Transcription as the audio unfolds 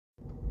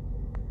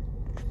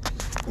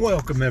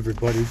Welcome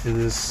everybody to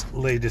this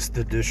latest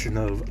edition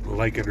of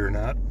Like It or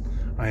Not.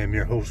 I am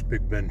your host,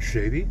 Big Ben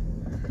Shady,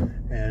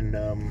 and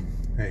I'm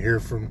here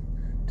from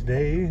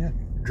today,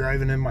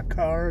 driving in my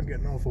car,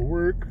 getting off of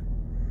work.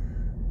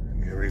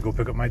 I'm ready to go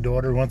pick up my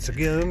daughter once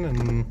again,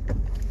 and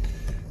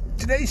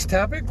today's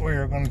topic,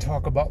 we're going to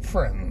talk about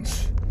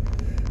friends.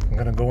 I'm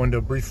going to go into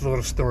a brief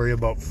little story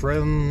about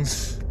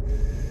friends,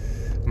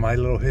 my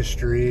little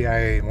history.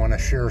 I want to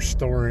share a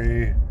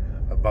story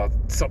about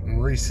something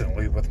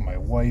recently with my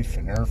wife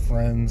and her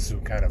friends who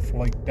kind of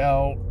flaked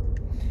out.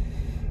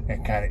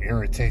 It kind of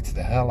irritates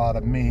the hell out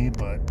of me,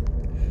 but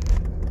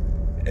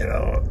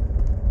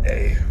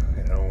hey,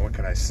 what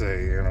can I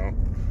say,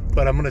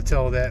 but I'm going to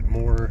tell that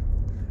more,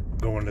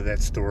 go into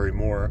that story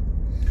more.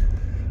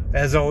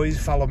 As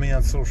always, follow me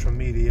on social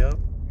media,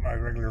 my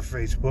regular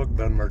Facebook,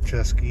 Ben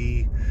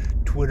Marcheski,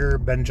 Twitter,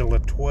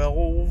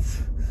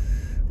 Benjula12,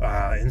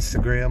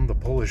 Instagram, the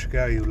Polish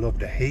guy you love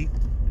to hate.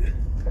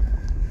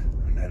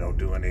 I don't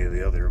do any of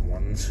the other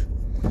ones.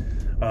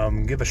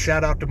 Give a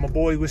shout out to my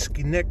boy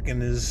Whiskey Nick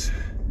and his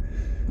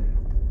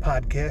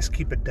podcast,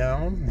 Keep It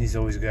Down. He's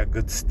always got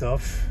good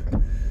stuff.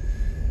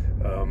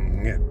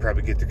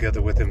 Probably get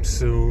together with him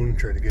soon,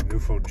 try to get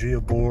Nufo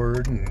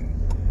aboard and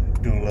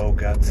do a little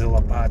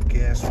Godzilla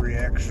podcast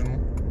reaction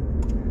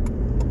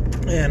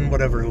and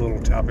whatever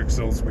little topics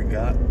else we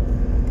got.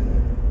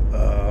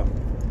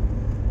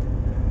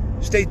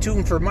 Stay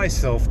tuned for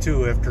myself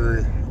too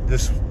after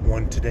this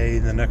one today.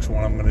 The next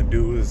one I'm going to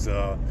do is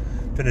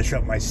finish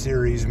up my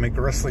series, Make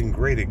Wrestling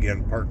Great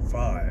Again, Part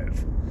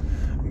 5.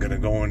 I'm going to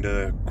go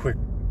into a quick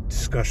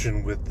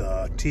discussion with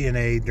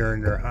TNA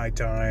during their high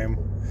time,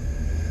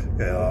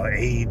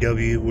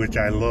 AEW, which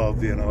I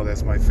love,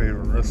 that's my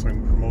favorite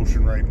wrestling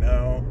promotion right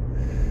now.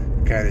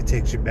 It kind of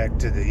takes you back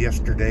to the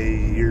yesterday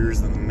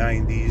years in the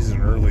 90s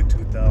and early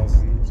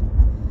 2000s.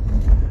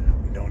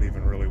 I don't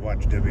even really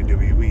watch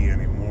WWE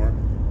anymore.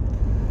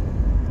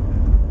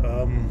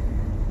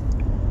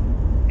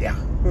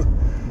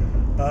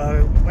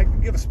 I'd like to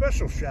give a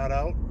special shout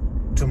out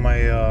to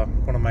my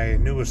one of my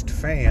newest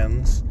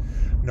fans.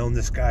 Known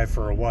this guy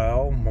for a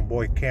while. My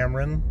boy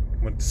Cameron,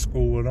 went to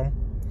school with him.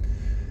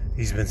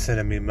 He's been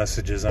sending me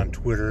messages on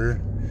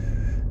Twitter,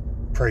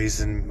 but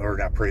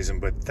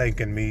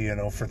thanking me,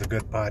 for the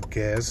good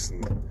podcast,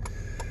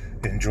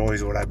 and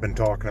enjoys what I've been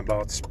talking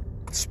about,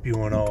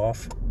 spewing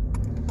off.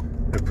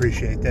 I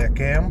appreciate that,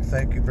 Cam.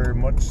 Thank you very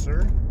much,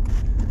 sir.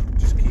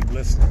 Just keep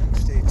listening.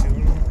 Stay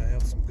tuned. I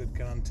have some good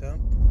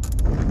content.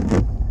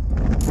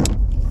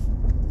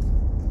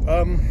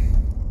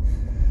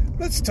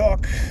 Let's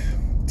talk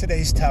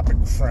today's topic,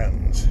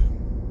 friends.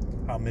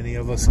 How many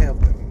of us have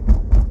them?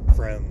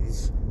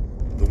 Friends,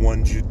 the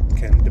ones you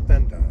can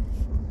depend on.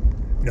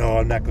 No,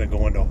 I'm not going to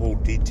go into a whole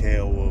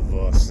detail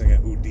of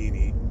singing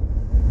Houdini.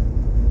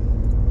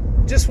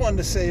 Just wanted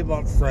to say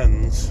about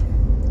friends.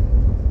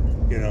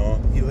 You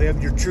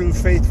have your true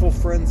faithful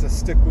friends that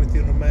stick with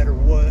you no matter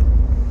what.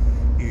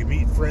 You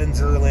meet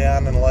friends early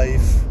on in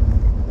life.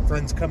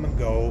 Friends come and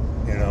go,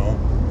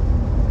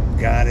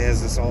 God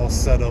has us all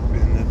set up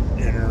in the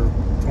inner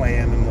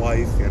plan in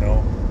life,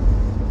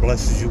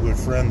 blesses you with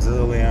friends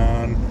early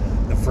on.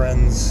 The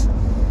friends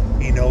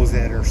He knows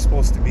that are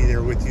supposed to be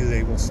there with you,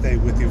 they will stay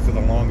with you for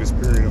the longest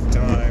period of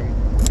time.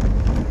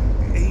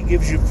 He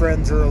gives you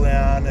friends early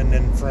on, and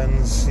then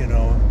friends,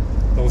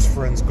 those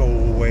friends go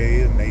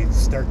away and they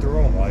start their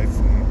own life,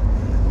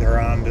 and they're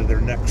on to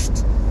their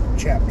next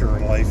chapter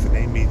in life, and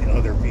they meet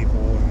other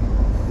people,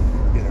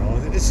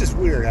 and it's just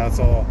weird how it's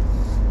all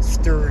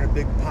stirring a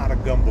big pot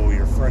of gumbo,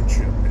 your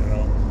friendship,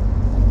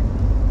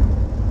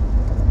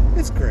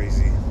 it's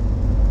crazy.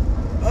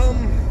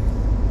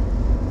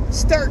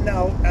 Starting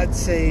out, I'd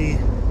say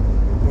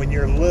when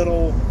you're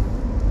little,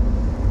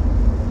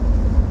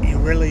 you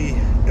really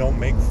don't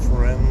make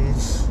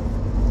friends.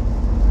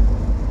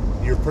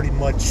 You're pretty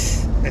much,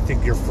 I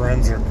think your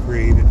friends are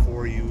created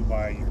for you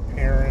by your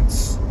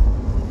parents.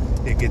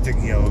 They get to,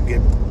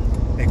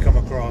 they come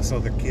across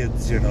other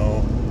kids,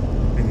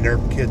 and their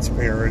kids'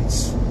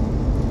 parents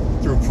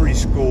through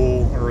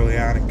preschool, early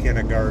on in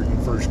kindergarten,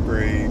 first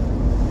grade,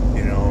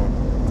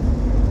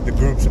 the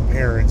groups of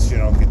parents,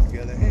 get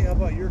together. Hey, how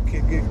about your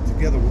kid get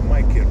together with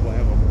my kid? We'll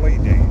have a play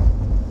date.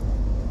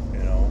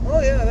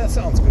 Oh yeah, that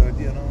sounds good,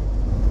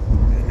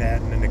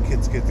 and then the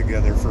kids get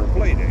together for a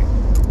play date.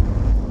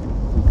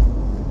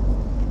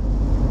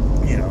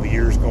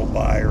 Years go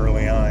by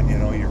early on,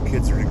 your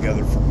kids are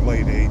together for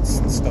play dates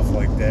and stuff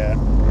like that.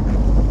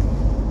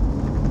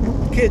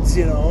 Kids,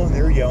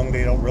 they're young,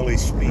 they don't really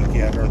speak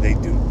yet, or they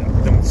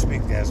don't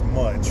speak as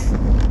much.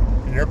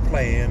 And they're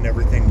playing,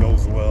 everything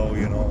goes well,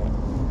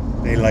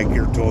 They like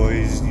your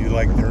toys, you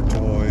like their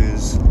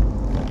toys.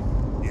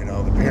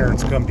 The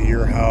parents come to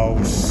your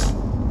house.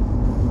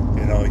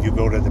 You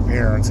go to the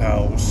parents'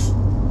 house.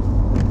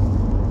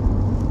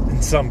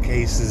 In some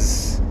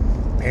cases,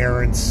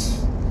 parents,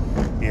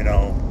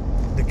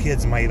 the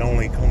kids might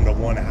only come to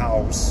one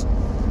house.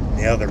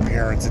 The other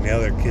parents and the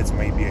other kids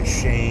may be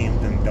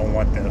ashamed and don't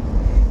want the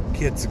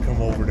kids to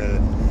come over to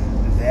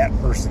that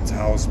person's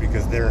house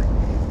because their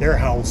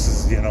house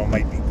is,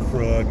 might be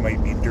crud,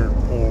 might be dirt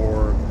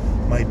poor,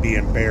 might be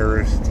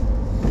embarrassed,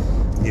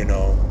 and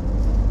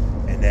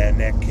then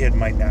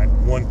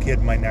one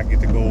kid might not get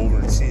to go over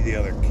and see the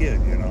other kid,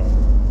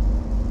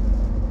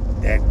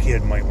 That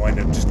kid might wind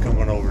up just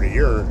coming over to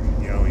your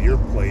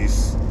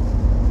place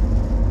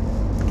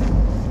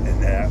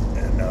and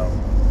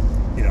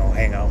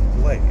hang out and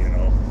play,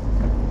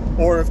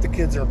 Or if the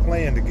kids are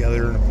playing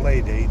together in a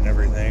play date and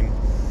everything,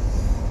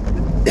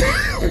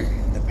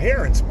 the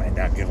parents might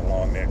not get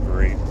along that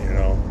great,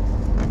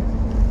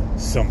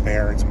 Some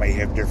parents may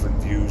have different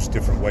views,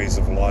 different ways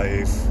of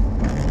life.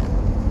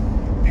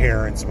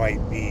 Parents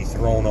might be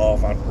thrown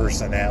off on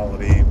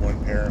personality.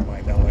 One parent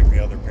might not like the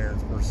other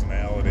parent's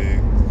personality.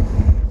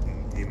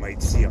 You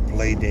might see a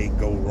play date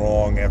go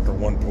wrong after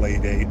one play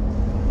date.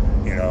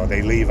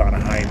 They leave on a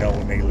high note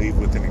and they leave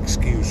with an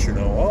excuse,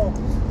 oh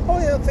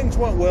yeah, things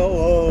went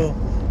well.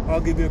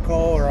 I'll give you a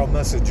call or I'll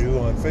message you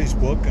on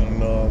Facebook and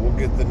we'll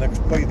get the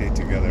next play date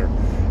together.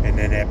 And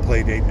then that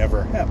play date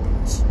never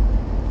happens.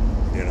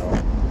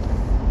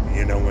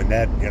 When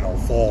that,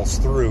 falls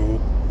through,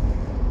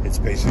 it's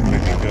basically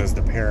because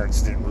the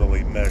parents didn't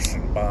really mesh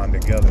and bond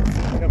together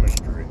for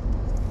chemistry.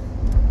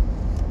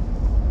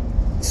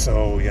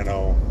 So,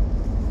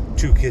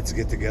 two kids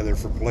get together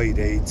for play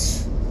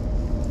dates.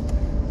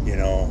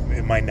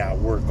 It might not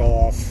work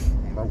off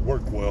or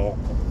work well.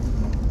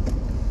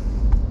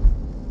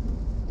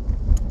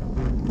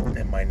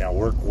 It might not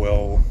work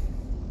well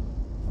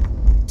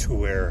to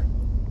where,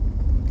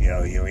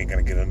 you ain't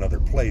going to get another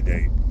play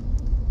date.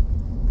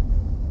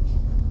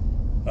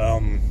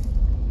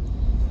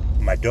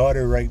 My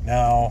daughter right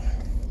now,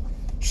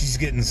 she's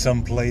getting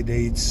some play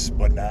dates,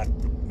 but not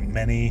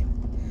many.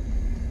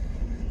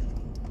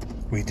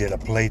 We did a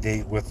play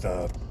date with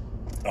a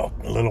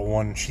little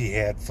one she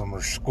had from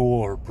her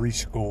school, her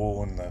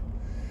preschool, and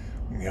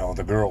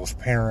the girl's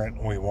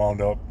parent. We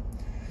wound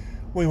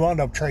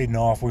up trading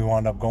off. We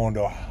wound up going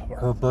to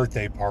her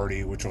birthday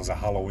party, which was a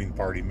Halloween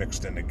party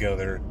mixed in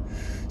together.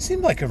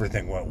 Seemed like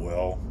everything went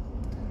well,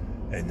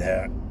 and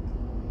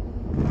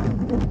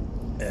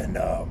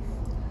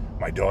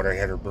my daughter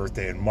had her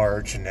birthday in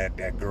March, and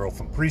that girl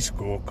from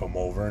preschool come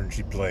over, and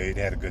she played,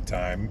 had a good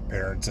time.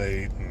 Parents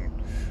ate, and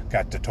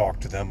got to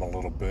talk to them a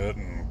little bit,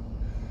 and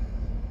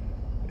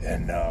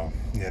then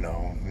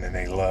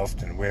they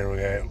left, and we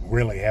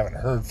really haven't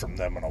heard from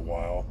them in a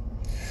while.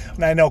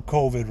 And I know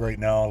COVID right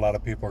now, a lot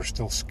of people are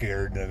still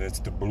scared that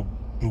it's the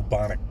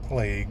bubonic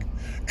plague,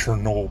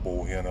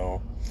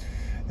 Chernobyl,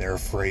 They're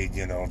afraid,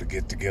 to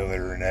get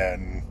together and that,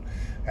 and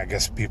I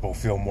guess people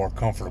feel more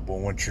comfortable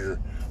once you're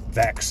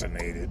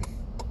vaccinated.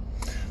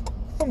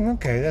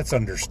 Okay, that's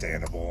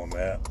understandable on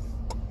that.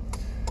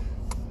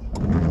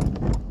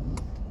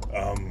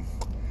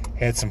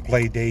 Had some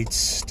play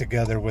dates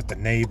together with the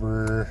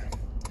neighbor.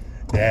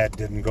 That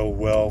didn't go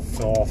well,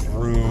 fell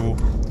through.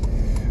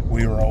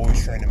 We were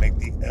always trying to make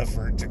the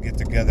effort to get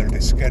together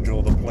to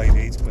schedule the play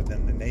dates, but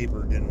then the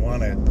neighbor didn't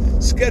want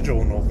to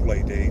schedule no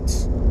play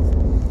dates.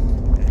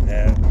 And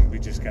then we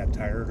just got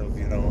tired of,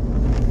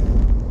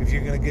 if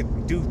you're going to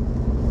do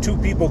two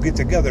people get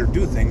together,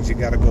 do things, you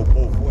got to go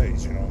both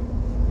ways,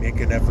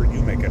 Make an effort,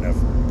 you make an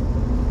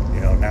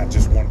effort. Not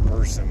just one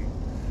person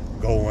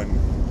going,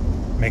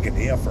 making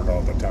the effort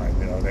all the time,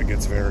 that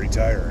gets very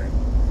tiring.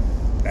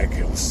 That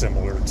feels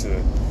similar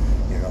to,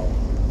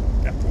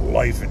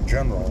 life in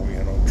general,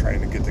 trying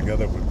to get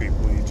together with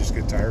people. You just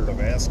get tired of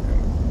asking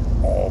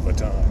all the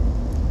time,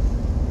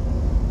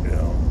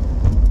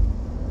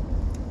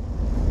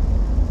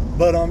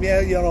 But,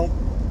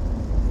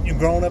 you're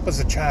growing up as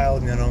a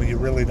child, you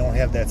really don't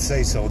have that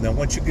say-so. Now,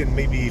 once you get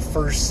maybe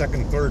first,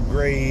 second, third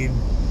grade,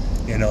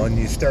 and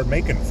you start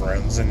making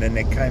friends, and then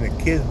they kind of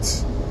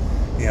kids,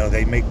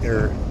 they make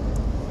their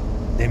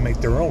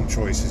own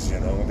choices,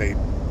 They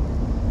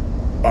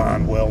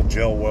bond well,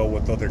 gel well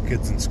with other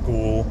kids in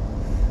school.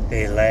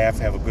 They laugh,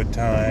 have a good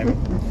time,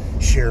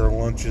 share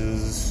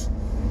lunches,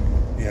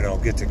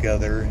 get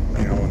together,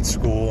 in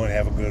school and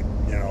have a good,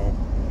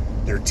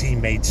 they're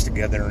teammates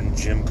together in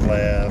gym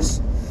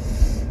class.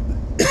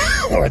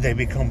 Or they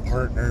become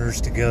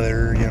partners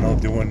together,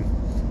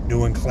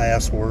 doing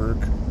class work,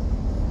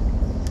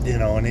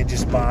 and they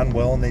just bond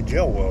well and they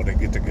gel well. They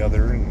get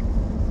together and,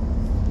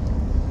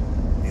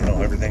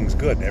 everything's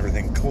good.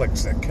 Everything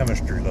clicks. That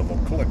chemistry level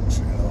clicks,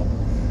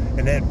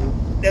 And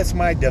that's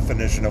my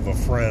definition of a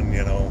friend,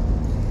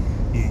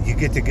 You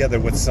get together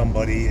with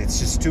somebody. It's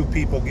just two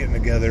people getting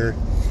together.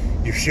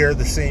 You share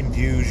the same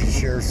views. You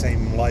share the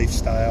same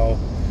lifestyle.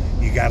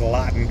 You got a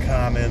lot in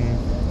common.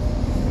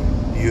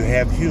 You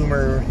have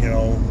humor,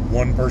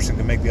 one person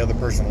can make the other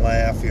person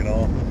laugh,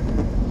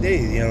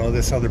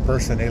 this other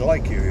person, they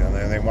like you,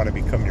 they want to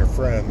become your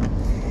friend.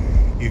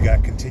 You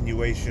got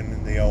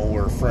continuation,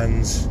 where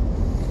friends,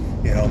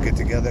 get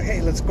together.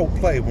 Hey, let's go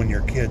play when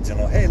you're kids,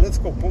 hey, let's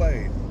go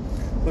play.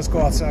 Let's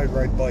go outside,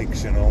 ride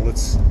bikes,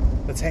 let's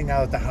hang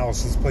out at the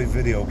house, let's play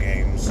video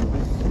games,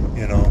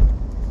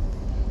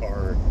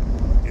 Or,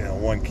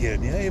 one kid,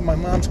 hey, my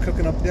mom's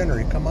cooking up dinner,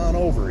 you come on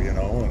over, and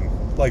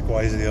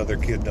likewise the other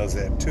kid does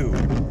that too.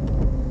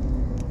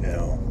 You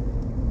know.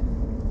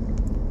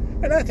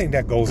 And I think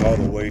that goes all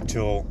the way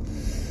till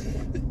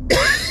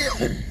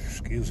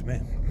excuse me.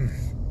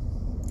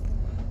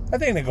 I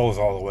think it goes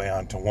all the way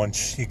on to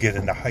once you get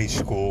into high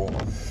school.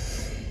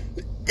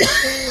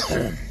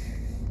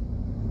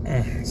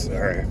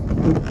 Sorry.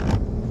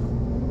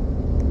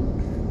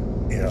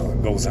 You know,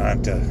 it goes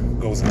on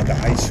to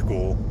high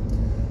school.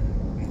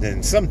 And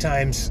then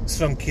sometimes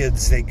some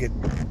kids, they get,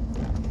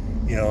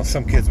 you know,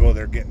 some kids, well,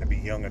 they're getting to be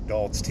young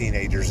adults,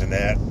 teenagers and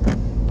that.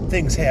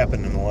 Things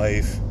happen in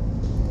life.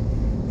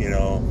 You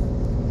know,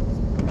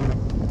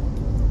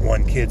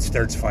 one kid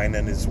starts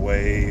finding his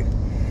way,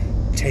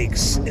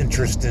 takes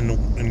interest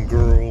in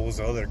girls.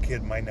 The other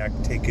kid might not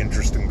take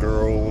interest in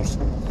girls.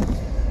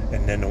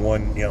 And then the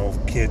one, you know,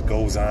 kid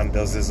goes on,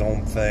 does his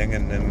own thing,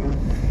 and then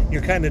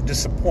you're kind of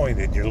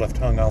disappointed. You're left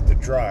hung out to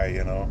dry,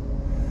 you know.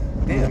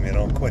 Damn, you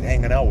know, quit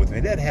hanging out with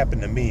me. That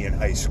happened to me in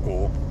high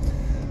school.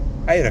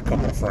 I had a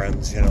couple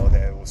friends, you know,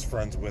 that I was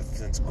friends with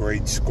since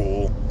grade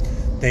school.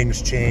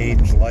 Things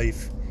changed,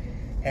 life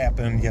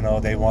happened, you know,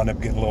 they wound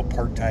up getting little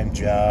part-time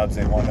jobs,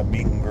 they wound up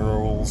meeting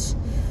girls,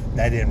 and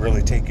I didn't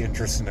really take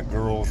interest in the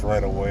girls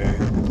right away.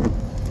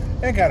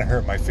 It kind of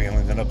hurt my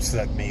feelings and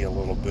upset me a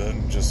little bit,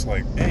 and just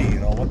like, hey, you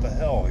know, what the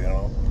hell, you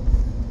know?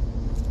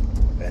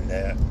 And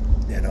that,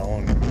 you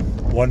know,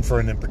 and one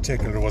friend in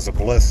particular was a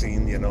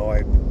blessing, you know.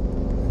 I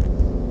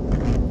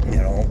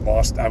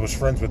was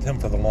friends with him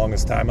for the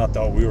longest time. I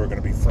thought we were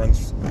going to be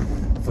friends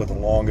for the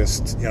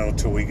longest, you know,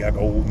 till we got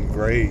old and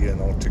gray, you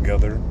know,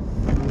 together.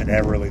 And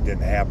that really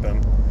didn't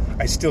happen.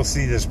 I still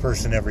see this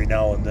person every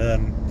now and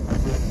then.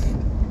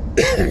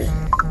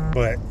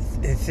 But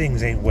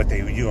things ain't what they,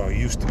 you know,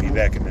 used to be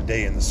back in the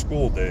day in the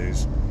school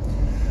days.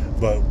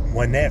 But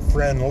when that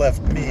friend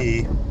left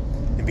me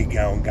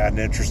and got an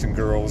interest in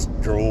girls,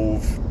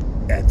 drove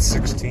at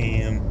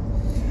 16,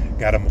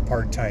 got him a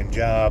part-time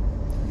job,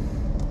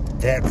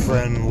 that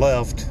friend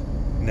left,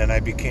 and then I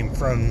became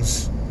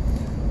friends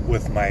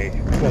with my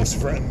close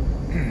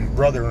friend,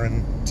 brother,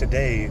 and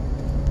today,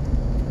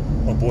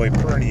 my boy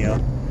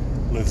Pernia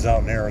lives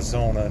out in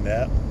Arizona, and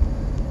that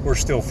we're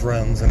still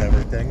friends and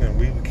everything, and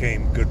we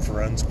became good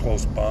friends,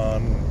 close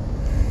bond,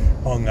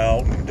 and hung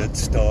out and did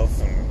stuff,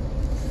 and,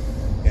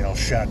 you know,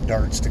 shot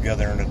darts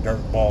together in a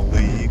dart ball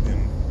league,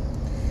 and,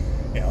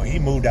 you know, he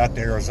moved out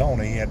to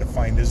Arizona. He had to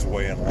find his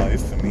way in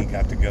life, and he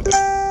got together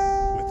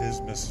with his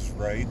Mrs.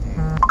 Wright,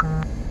 and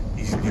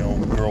he's, you know,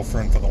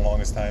 girlfriend for the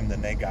longest time.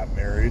 Then they got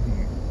married,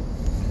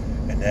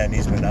 and then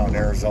he's been out in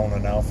Arizona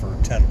now for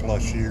 10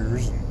 plus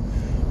years,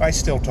 and I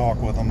still talk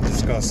with him,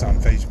 discuss on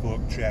Facebook,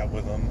 chat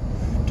with him,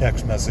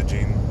 text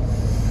messaging.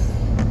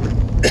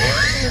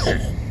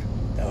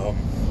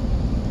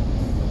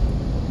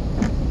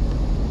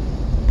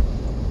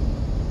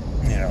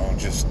 You know,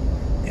 just,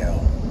 you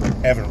know,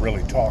 haven't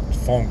really talked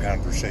phone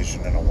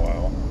conversation in a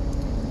while.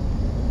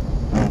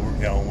 But,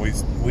 you know,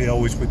 we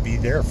always would be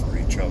there for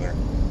each other.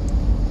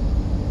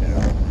 You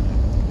know,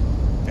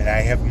 and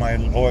I have my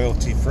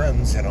loyalty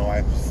friends, you know,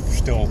 I'm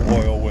still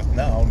loyal with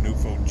now,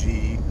 Nufo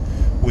G,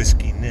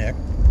 Whiskey Nick.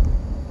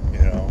 You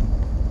know,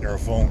 they're a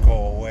phone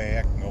call away.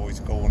 I can always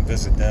go and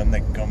visit them. They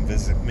can come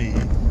visit me.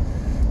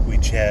 We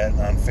chat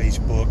on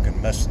Facebook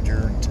and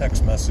Messenger and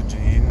text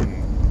messaging,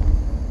 and,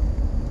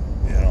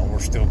 you know, we're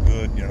still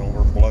good. You know,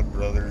 we're blood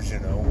brothers. You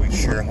know, we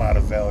share a lot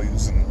of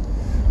values, and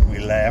we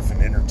laugh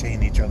and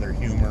entertain each other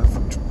humor.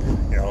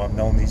 You know, I've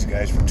known these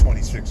guys for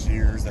 26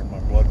 years. They're my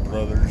blood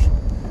brothers.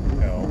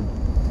 You know,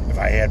 if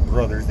I had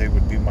brothers, they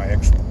would be my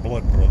extra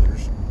blood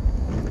brothers.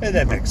 And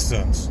that makes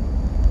sense.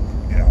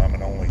 You know, I'm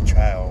an only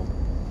child.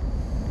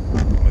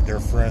 But they're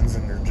friends,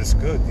 and they're just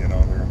good. You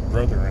know, they're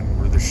brethren.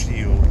 We're the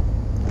shield.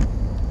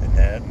 And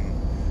that.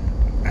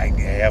 And I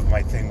have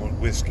my thing with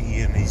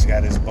Whiskey, and he's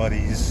got his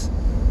buddies,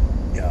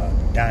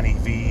 Donnie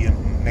V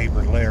and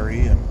neighbor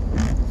Larry, and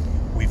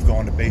we've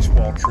gone to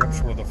baseball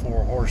trips with the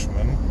Four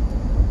Horsemen.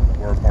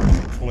 We're a part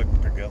of the clique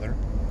together.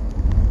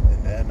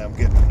 And then I'm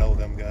getting to know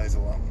them guys a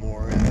lot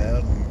more in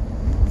that,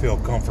 and feel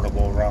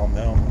comfortable around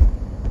them.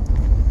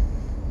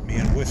 Me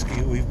and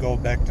Whiskey, we've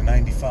gone back to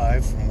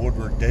 95 from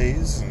Woodward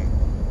days, and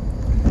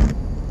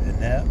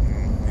that,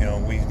 and, you know,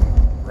 we,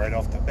 right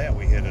off the bat,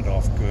 we hit it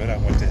off good. I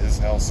went to his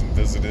house and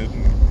visited,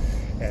 and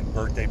had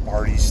birthday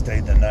parties,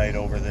 stayed the night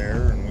over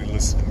there, and we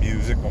listened to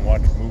music and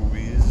watched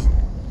movies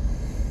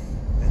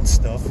and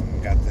stuff,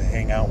 and got to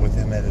hang out with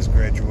him at his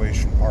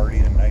graduation party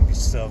in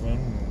 97,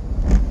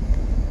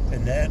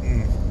 and that,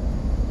 and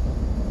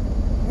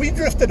we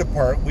drifted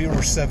apart. We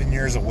were 7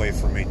 years away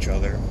from each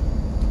other.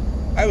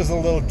 I was a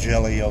little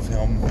jelly of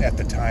him at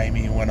the time.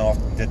 He went off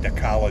and did the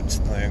college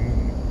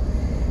thing.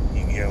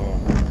 You know,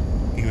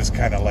 he was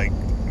kind of like,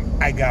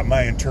 I got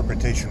my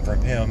interpretation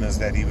from him is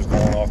that he was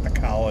going off to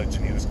college,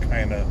 and he was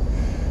kind of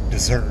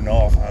deserting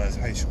off on his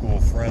high school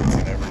friends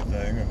and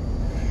everything. And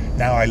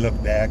now I look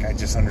back, I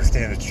just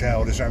understand it's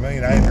childish. I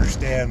mean, I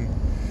understand,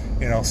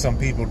 you know, some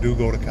people do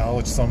go to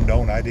college, some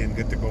don't. I didn't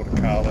get to go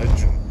to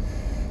college, and,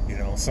 you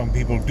know, some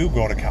people do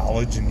go to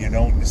college and you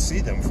don't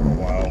see them for a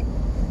while,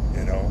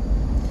 you know.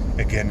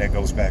 again, that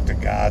goes back to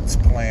God's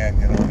plan.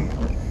 You know,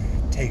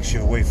 He takes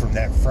you away from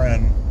that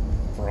friend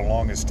for the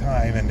longest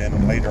time, and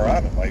then later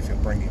on in life, He'll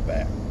bring you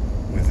back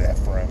with that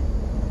friend.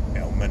 You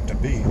know, meant to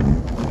be.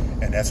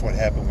 And that's what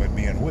happened with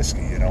me and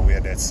Whiskey. You know, we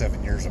had that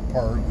 7 years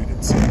apart. We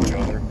didn't see each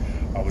other.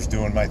 I was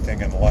doing my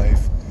thing in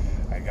life.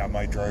 I got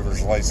my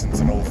driver's license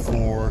in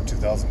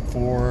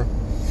 2004.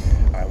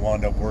 I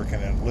wound up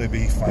working at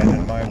Libby,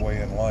 finding my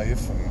way in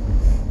life,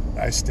 and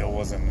I still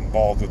wasn't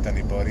involved with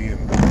anybody.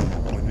 And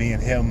when me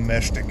and him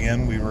meshed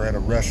again, we were at a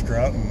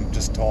restaurant and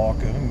just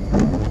talking.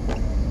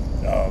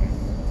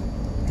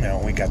 You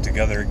know, we got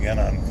together again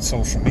on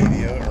social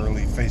media,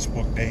 early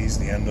Facebook days,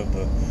 the end of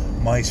the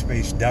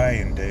MySpace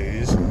dying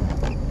days.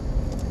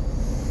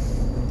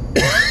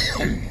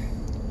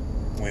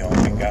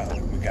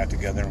 we got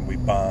together and we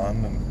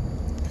bonded, and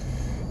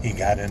he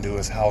got into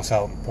his house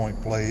out in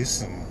Point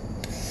Place, and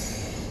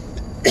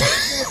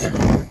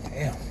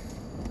damn,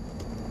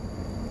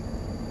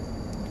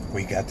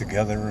 we got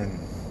together and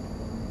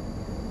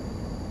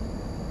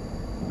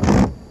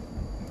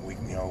we,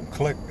 you know,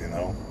 clicked. You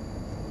know,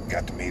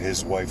 got to meet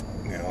his wife.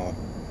 You know,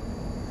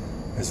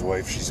 his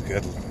wife, she's a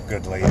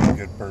good lady,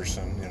 good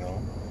person. You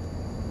know,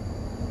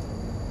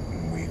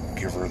 and we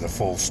give her the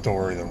full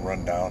story, the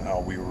rundown,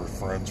 how we were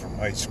friends from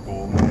high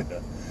school. We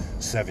had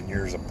 7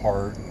 years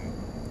apart,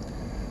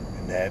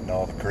 and that, and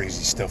all the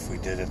crazy stuff we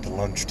did at the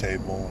lunch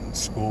table and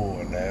school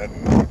and that.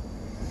 And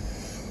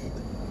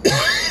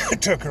it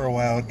took her a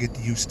while to get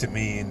used to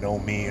me and know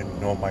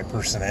my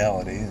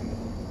personality. And,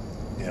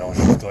 you know,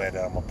 she's glad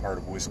that I'm a part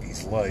of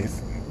Whiskey's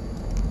life.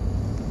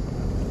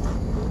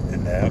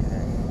 And that,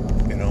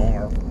 you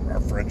know, our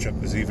friendship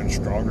is even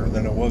stronger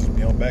than it was,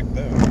 you know, back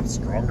then. It's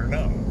stronger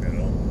now, you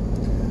know.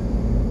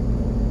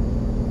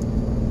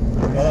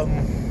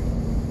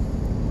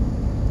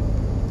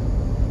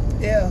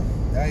 Yeah,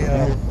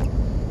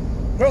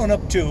 growing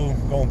up too,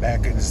 going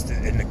back in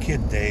the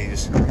kid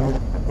days,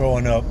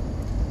 growing up,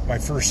 my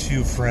first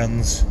few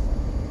friends,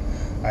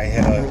 I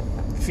had a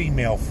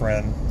female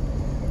friend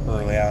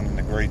early on in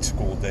the grade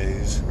school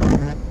days.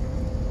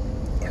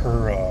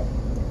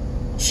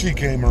 She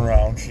came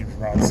around, she was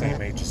around the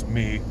same age as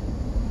me.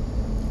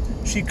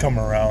 She come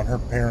around, her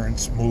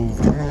parents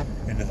moved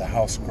into the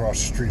house across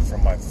the street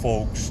from my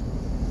folks,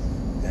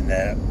 and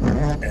that,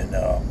 and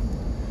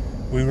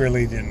we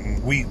really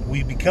didn't, we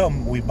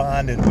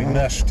bonded, we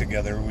meshed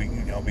together, we,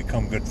 you know,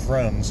 become good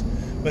friends,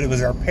 but it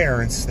was our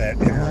parents that,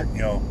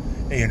 you know,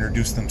 they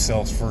introduced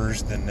themselves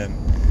first, and then,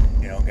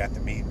 you know, got to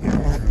meet, you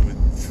know,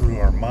 through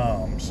our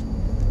moms,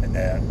 and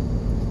that,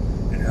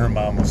 and her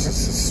mom was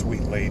just a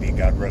sweet lady,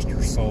 God rest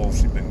her soul.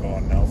 She's been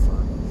gone now for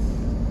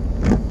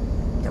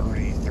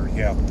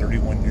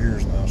 31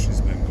 years now.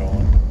 She's been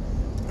gone.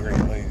 Great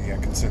lady. I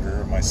consider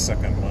her my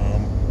second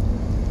mom.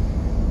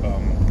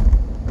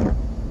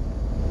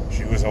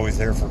 She was always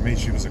there for me.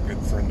 She was a good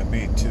friend to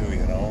me too,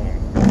 you know.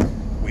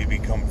 And we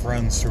become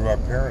friends through our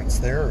parents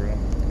there. And,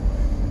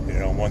 you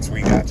know, once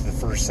we got to the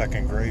first,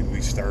 second grade,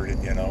 we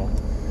started, you know,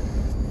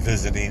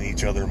 visiting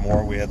each other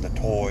more. We had the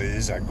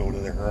toys. I'd go to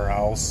her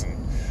house and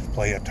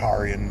play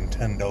Atari and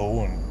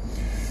Nintendo, and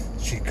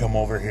she'd come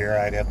over here.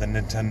 I'd have the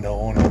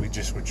Nintendo, and we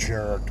just would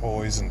share our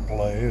toys and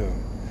play.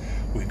 And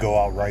we'd go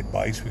out, ride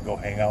bikes. We'd go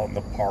hang out in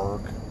the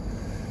park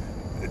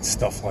and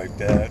stuff like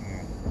that. And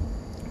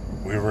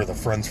we were the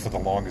friends for the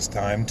longest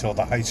time till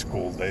the high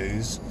school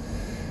days.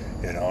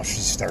 You know, she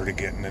started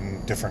getting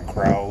in different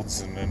crowds,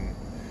 and then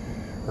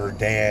her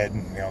dad,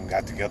 you know,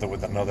 got together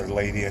with another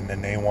lady, and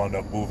then they wound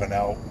up moving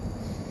out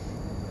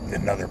in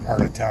another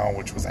part of town,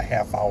 which was a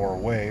half hour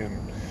away, and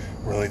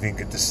really didn't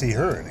get to see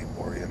her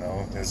anymore, you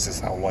know. That's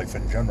just how life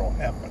in general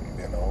happened,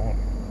 you know.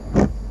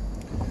 And,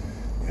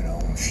 you know,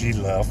 she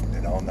left,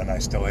 you know, and then I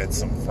still had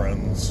some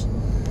friends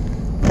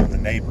in the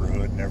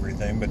neighborhood and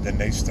everything, but then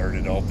they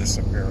started all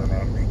disappearing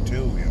on me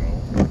too, you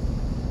know.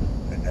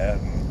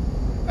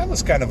 And I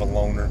was kind of a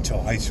loner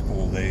till high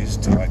school days,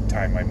 till the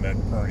time I met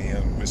Pernia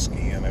and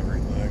Whiskey and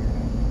everything.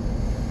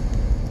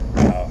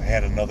 I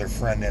had another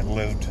friend that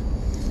lived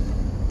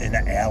in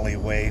the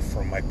alleyway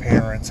from my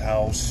parents'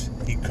 house.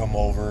 He'd come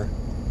over.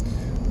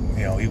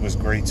 You know, he was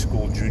grade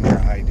school, junior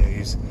high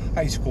days.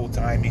 High school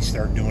time, he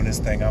started doing his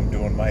thing. I'm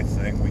doing my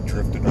thing. We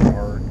drifted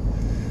apart.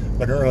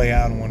 But early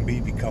on, when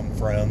we become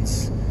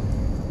friends,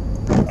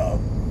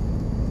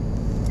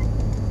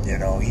 you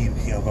know,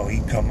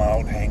 he'd come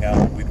out, hang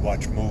out. We'd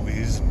watch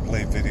movies and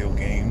play video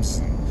games.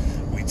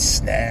 And we'd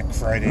snack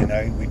Friday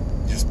night. We'd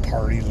just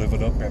party, live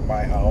it up at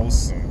my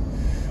house.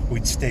 And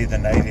we'd stay the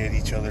night at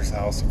each other's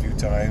house a few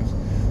times.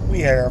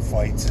 We had our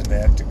fights and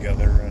that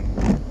together,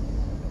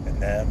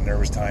 and there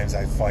was times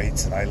I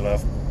fights and I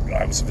left.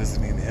 I was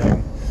visiting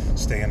him,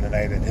 staying the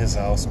night at his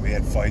house, and we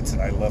had fights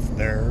and I left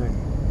there. And,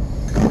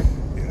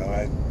 you know,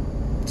 I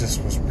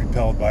just was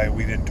repelled by it.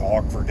 We didn't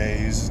talk for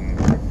days, and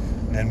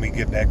then we'd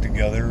get back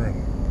together, and,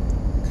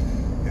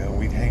 you know,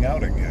 we'd hang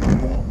out again, you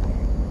know.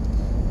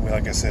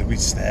 Like I said, we'd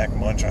snack,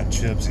 munch on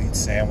chips, eat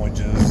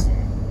sandwiches,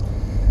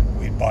 and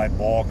we'd buy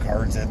ball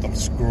cards at the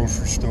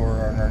grocery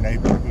store in our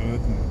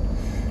neighborhood,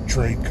 and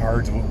trade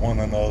cards with one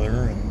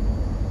another,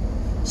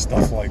 and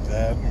stuff like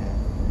that.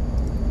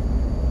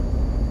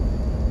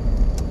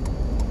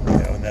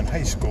 And then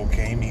high school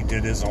came. He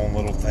did his own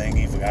little thing.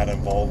 He got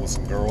involved with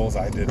some girls.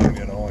 I didn't,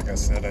 like I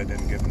said, I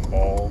didn't get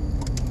involved.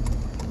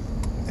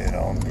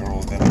 And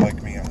girls didn't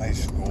like me in high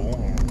school.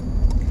 And,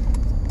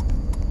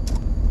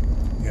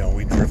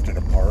 we drifted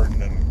apart.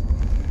 And then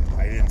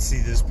I didn't see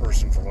this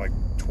person for like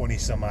 20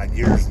 some odd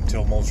years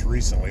until most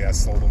recently I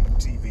sold him a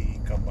TV. He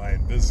come by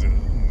and visited.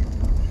 And,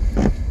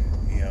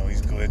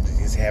 he's good.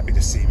 He's happy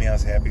to see me. I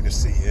was happy to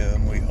see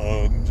him. We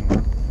hugged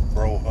and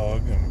bro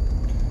hugged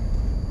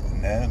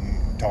and that. And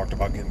talked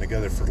about getting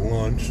together for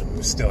lunch, and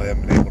we still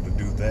haven't been able to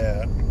do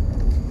that.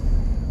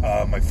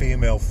 My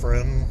female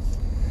friend,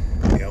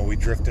 we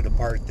drifted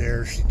apart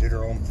there. She did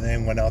her own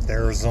thing, went out to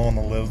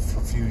Arizona, lived for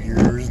a few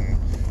years, and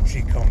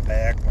she come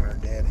back when her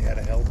dad had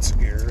a health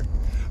scare.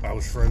 I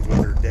was friends with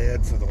her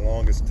dad for the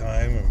longest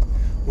time, and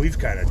we've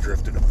kind of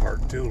drifted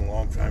apart too. A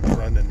long-time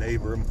friend and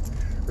neighbor.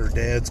 Her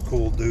dad's a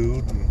cool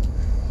dude, and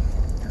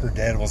her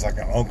dad was like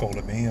an uncle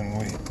to me,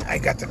 and I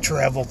got to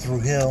travel through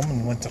him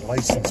and went to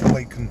license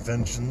plate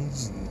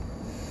conventions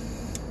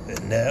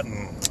and that,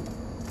 and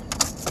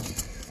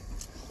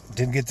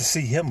didn't get to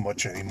see him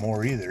much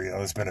anymore either.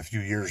 It's been a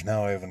few years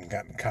now. I haven't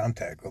gotten in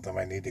contact with him.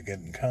 I need to get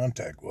in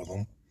contact with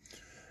him.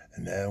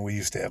 And then we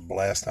used to have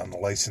blast on the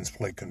license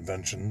plate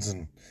conventions,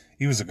 and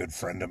he was a good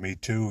friend of me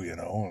too,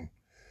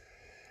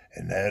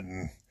 and that.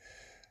 And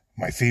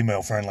my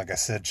female friend, like I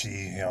said,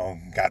 she,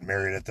 got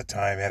married at the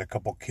time, had a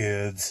couple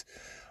kids.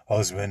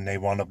 Husband, they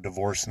wound up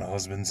divorcing. The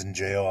husband's in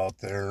jail out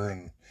there,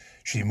 and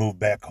she moved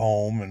back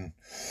home, and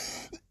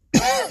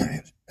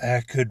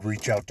I could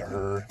reach out to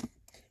her.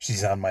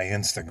 She's on my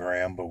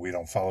Instagram, but we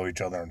don't follow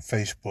each other on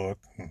Facebook.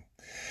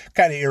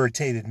 Kind of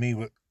irritated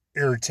me.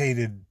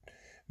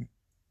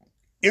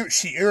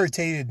 She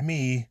irritated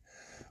me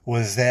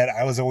was that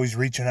I was always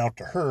reaching out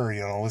to her,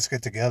 let's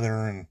get together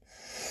and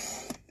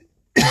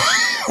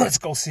let's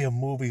go see a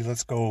movie.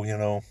 Let's go,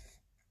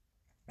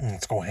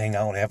 let's go hang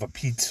out and have a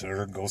pizza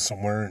or go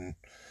somewhere and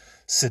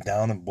sit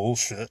down and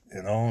bullshit,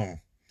 And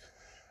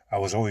I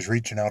was always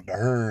reaching out to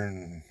her,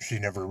 and she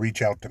never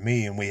reached out to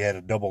me. And we had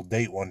a double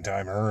date one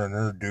time, her and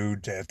her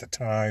dude at the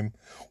time,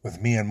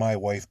 with me and my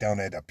wife down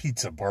at a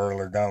pizza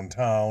parlor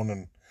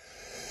downtown.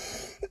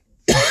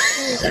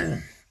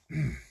 And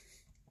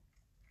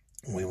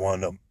we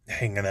wound up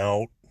hanging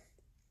out.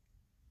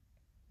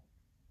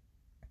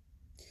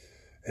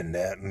 And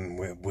that, and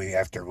we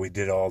after we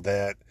did all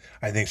that,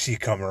 I think she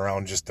come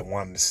around just to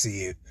wanting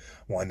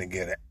to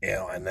get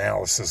an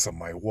analysis of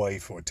my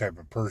wife, what type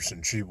of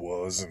person she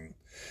was, and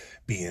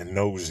being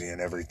nosy and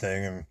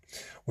everything. And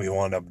we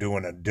wound up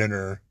doing a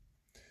dinner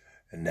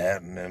and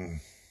that, and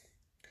then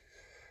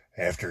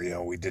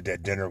after, we did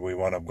that dinner, we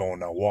wound up going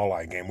to a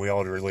walleye game. We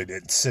all really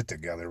didn't sit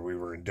together. We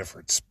were in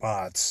different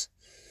spots,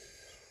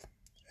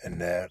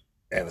 and that,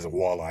 it was a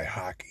walleye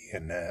hockey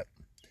and that.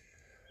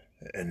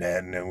 And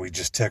then we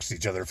just texted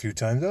each other a few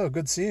times. Oh,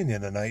 good seeing you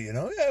tonight.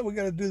 Yeah, we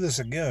got to do this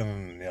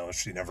again. And,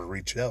 she never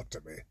reached out to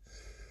me.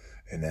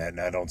 And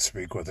I don't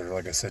speak with her,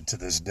 like I said, to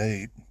this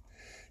date.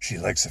 She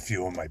likes a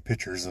few of my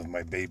pictures of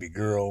my baby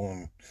girl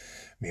and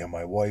me and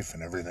my wife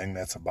and everything.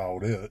 That's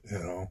about it,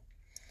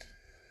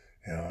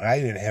 I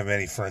didn't have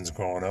any friends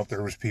growing up.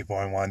 There was people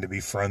I wanted to be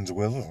friends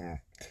with. And,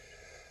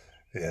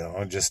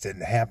 it just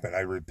didn't happen.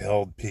 I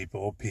repelled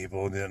people.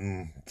 People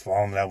didn't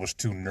fall in. I was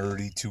too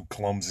nerdy, too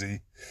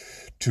clumsy,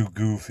 too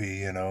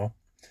goofy,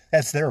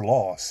 That's their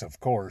loss, of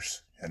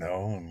course,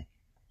 and,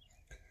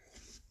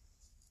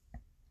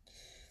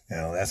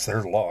 that's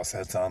their loss.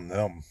 That's on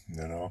them,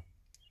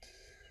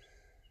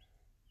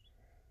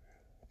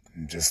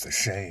 Just a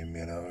shame,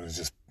 It's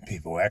just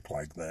people act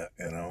like that,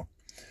 And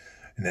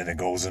then it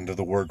goes into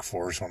the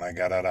workforce. When I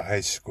got out of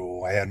high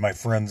school, I had my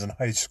friends in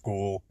high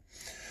school,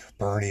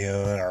 Bernie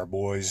and our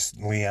boys,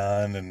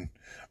 Leon and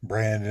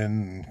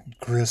Brandon and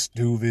Chris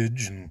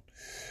Duvage, and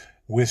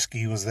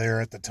Whiskey was there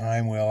at the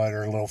time. We all had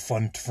our little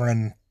fun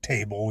friend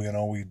table,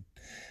 we'd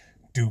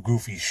do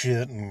goofy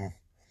shit, and,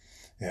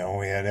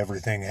 we had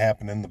everything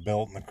happening, the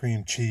belt and the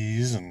cream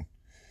cheese, and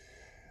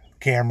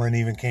Cameron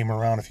even came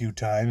around a few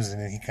times,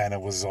 and he kind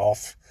of was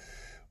off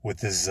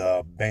with his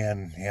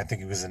band. I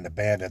think he was in the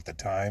band at the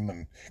time.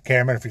 And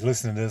Cameron, if you're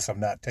listening to this, I'm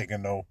not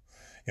taking no,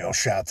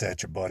 shots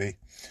at you, buddy.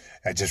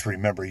 I just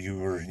remember you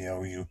were,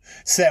 you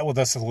sat with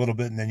us a little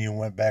bit, and then you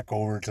went back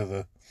over to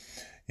the,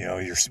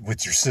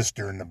 with your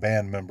sister and the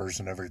band members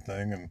and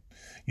everything, and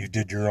you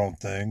did your own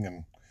thing.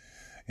 And,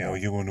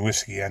 you and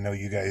Whiskey, I know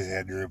you guys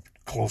had your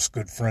close,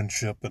 good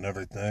friendship and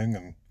everything,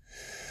 and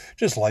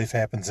just life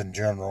happens in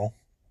general,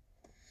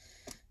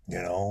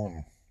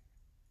 and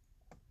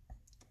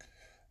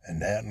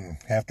that, and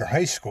after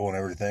high school and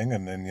everything,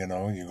 and then,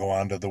 you go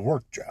on to the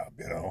work job,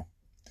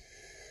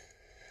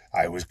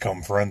 I was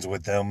become friends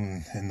with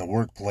them in the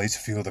workplace, a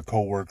few of the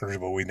co-workers,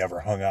 but we never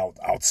hung out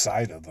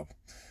outside of the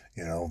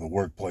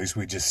workplace.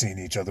 We just seen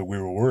each other. We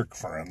were work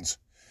friends.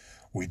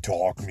 We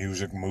talk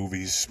music,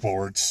 movies,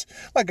 sports.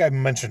 Like I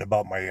mentioned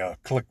about my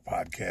Click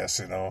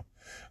podcast,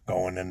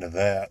 going into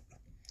that.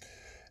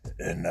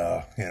 And,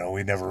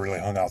 we never really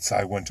hung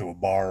outside, went to a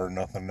bar or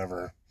nothing,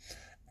 never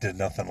did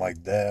nothing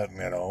like that,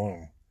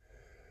 And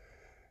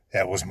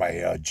that was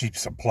my Jeep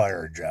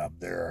supplier job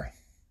there.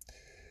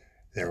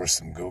 There was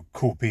some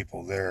cool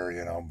people there,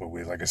 but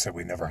like I said,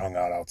 we never hung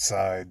out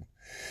outside.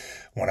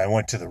 When I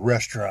went to the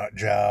restaurant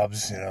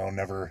jobs,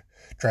 never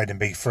tried to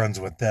make friends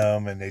with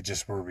them, and they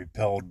just were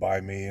repelled by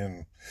me.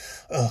 And,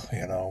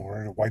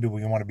 why do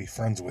we want to be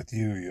friends with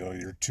you?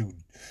 You're too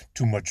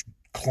much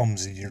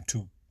clumsy.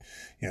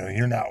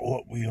 You're not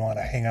what we want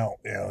to hang out.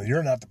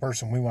 You're not the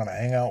person we want to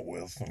hang out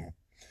with. And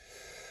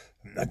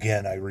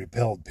again, I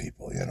repelled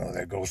people.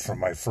 That goes from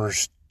my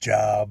first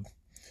job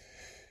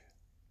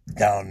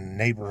down in the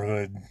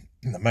neighborhood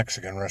in the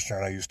Mexican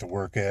restaurant I used to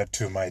work at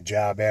to my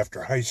job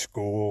after high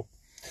school.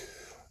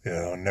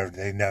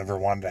 They never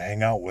wanted to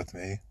hang out with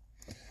me.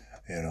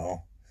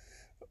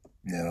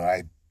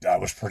 I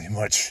was pretty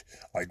much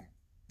like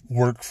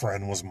work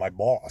friend was my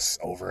boss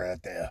over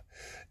at the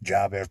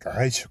job after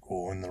high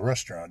school in the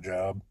restaurant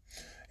job.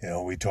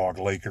 We talked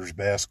Lakers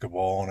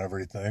basketball and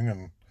everything,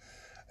 and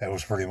that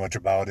was pretty much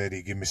about it.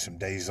 He gave me some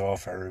days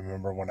off. I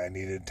remember when I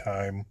needed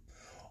time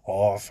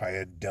off. I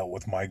had dealt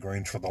with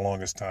migraines for the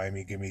longest time.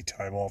 He gave me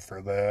time off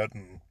for that,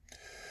 and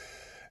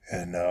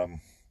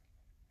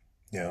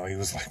he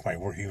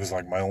was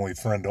like my only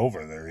friend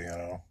over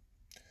there,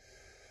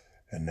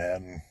 And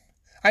then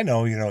I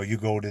know, you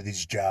go to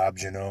these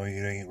jobs, you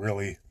ain't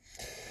really,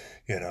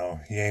 you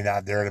ain't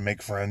out there to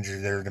make friends.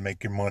 You're there to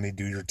make your money,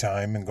 do your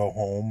time, and go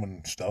home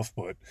and stuff.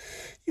 But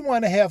you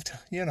want to have,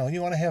 you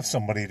want to have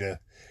somebody to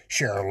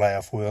share a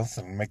laugh with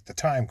and make the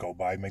time go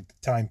by, make the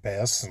time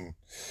pass, and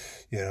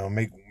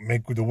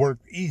make the work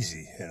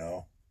easy,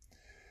 and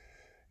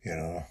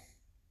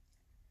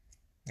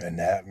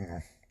that.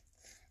 And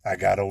I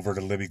got over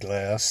to Libby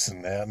Glass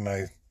and that,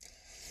 and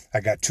I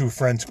got two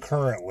friends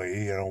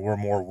currently. We're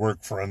more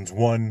work friends.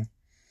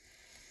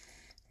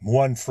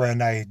 One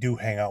friend I do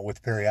hang out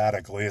with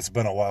periodically. It's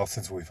been a while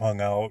since we've hung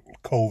out.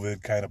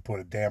 COVID kind of put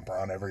a damper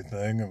on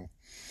everything. And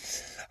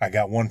I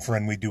got one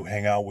friend we do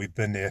hang out. We've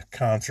been to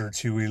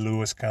concerts, Huey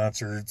Lewis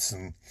concerts,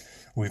 and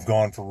we've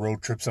gone for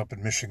road trips up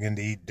in Michigan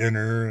to eat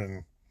dinner,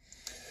 and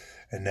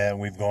then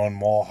we've gone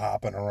mall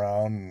hopping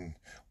around and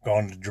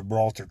gone to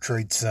Gibraltar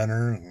Trade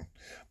Center and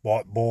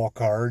bought ball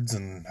cards,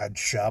 and I'd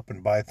shop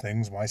and buy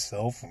things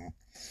myself. And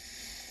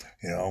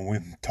we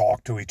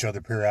talk to each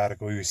other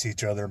periodically. We see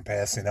each other in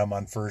passing. I'm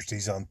on first,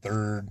 he's on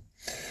third.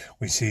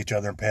 We see each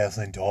other in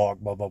passing, talk,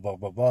 blah, blah, blah,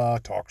 blah, blah,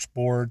 talk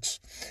sports.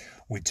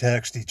 We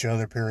text each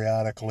other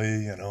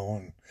periodically,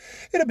 and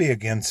it'll be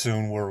again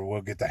soon where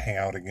we'll get to hang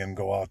out again,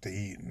 go out to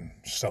eat and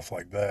stuff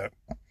like that.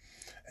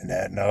 And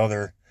I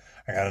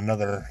got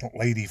another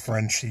lady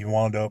friend. She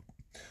wound up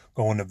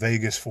going to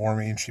Vegas for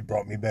me, and she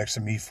brought me back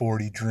some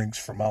E40 drinks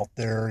from out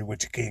there,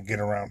 which you can't get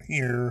around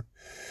here.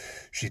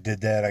 She did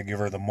that. I give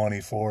her the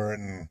money for it,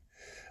 and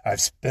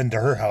I've been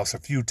to her house a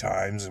few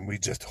times, and we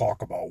just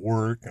talk about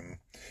work, and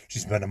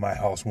she's been to my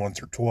house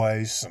once or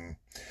twice. And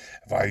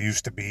if I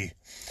used to be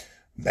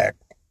back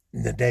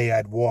in the day,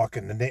 I'd walk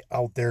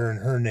out there in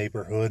her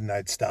neighborhood, and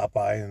I'd stop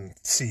by and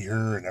see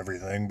her and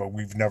everything, but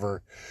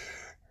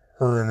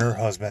her and her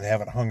husband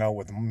haven't hung out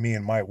with me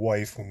and my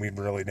wife, and we've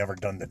really never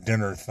done the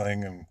dinner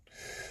thing and,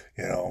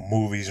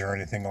 movies or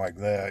anything like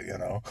that,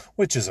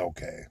 which is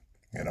okay.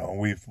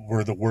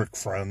 We're the work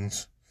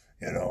friends,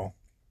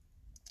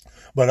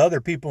 But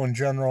other people in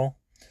general,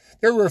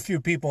 there were a few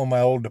people in my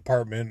old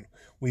department.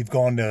 We've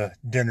gone to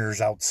dinners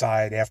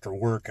outside after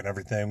work and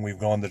everything. We've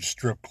gone to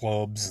strip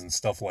clubs and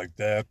stuff like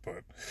that,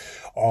 but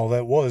all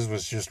that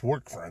was just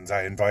work friends.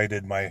 I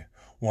invited my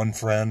one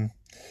friend.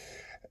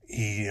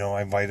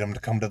 I invited him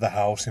to come to the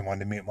house. He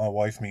wanted to meet my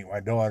wife, meet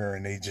my daughter,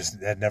 and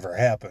that never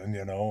happened,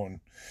 and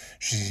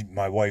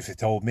my wife had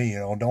told me,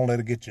 don't let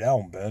it get you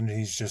down, Ben.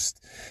 He just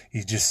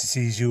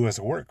sees you as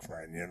a work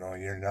friend,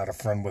 you're not a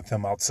friend with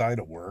him outside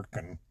of work.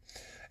 And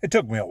it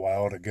took me a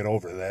while to get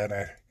over that.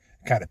 I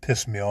kind of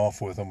pissed me off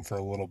with him for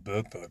a little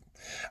bit, but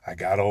I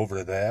got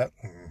over that.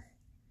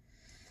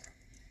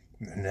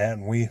 And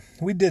then we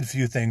did a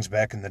few things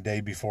back in the day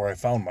before I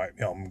found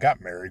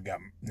got married, got,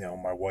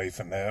 my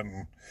wife and that.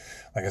 And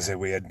like I said,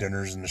 we had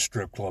dinners in the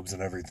strip clubs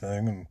and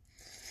everything. And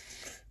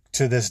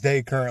to this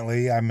day,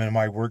 currently, I'm in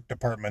my work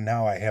department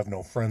now. I have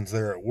no friends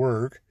there at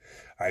work.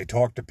 I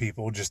talk to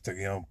people just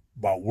to,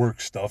 about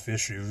work stuff,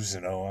 issues,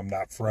 I'm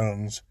not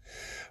friends.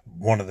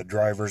 One of the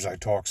drivers, I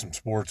talk some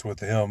sports with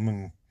him,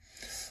 and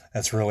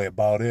that's really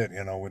about it.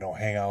 We don't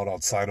hang out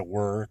outside of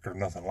work or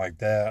nothing like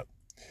that.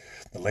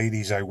 The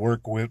ladies I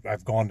work with,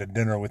 I've gone to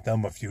dinner with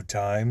them a few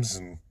times,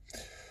 and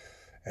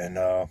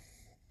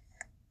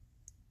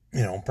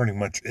pretty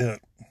much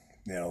it,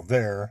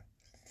 there.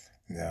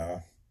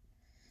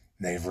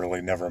 They've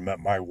really never met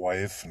my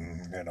wife,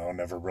 and,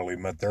 never really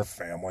met their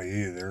family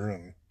either,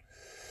 and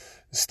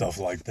stuff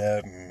like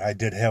that. And I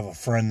did have a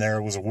friend there.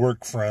 It was a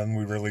work friend.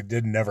 We really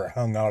never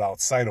hung out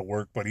outside of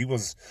work, but he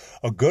was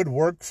a good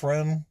work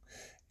friend.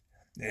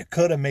 It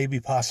could have maybe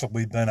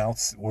possibly been out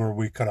where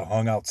we could have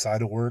hung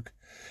outside of work.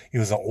 He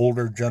was an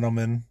older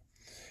gentleman.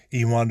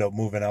 he wound up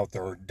moving out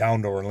there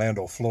down to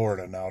Orlando,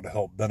 Florida now to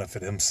help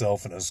benefit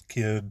himself and his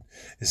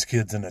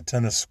kids in a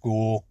tennis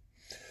school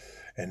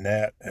and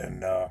that.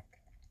 And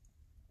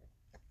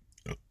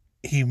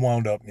he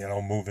wound up,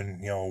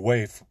 moving,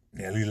 away.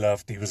 He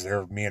left. He was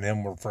there. Me and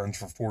him were friends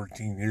for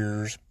 14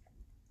 years.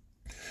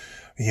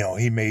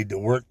 He made the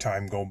work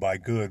time go by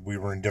good. We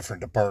were in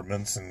different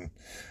departments, and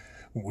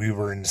we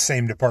were in the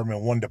same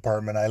department, one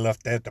department. I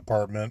left that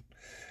department,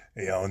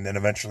 and then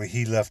eventually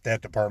he left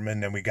that department,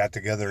 and then we got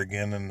together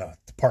again in the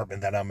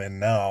department that I'm in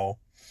now,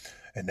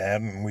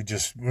 and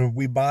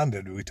we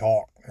bonded. We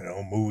talked,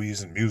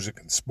 movies and music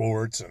and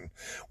sports, and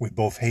we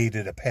both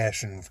hated a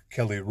passion for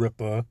Kelly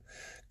Ripa.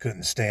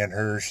 Couldn't stand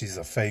her. She's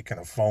a fake and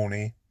a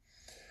phony,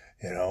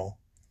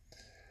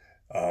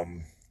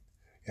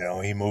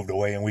 he moved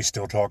away, and we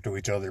still talk to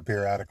each other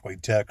periodically,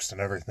 text and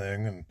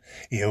everything. And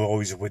he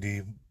always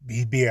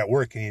he'd be at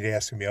work, and he'd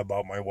ask me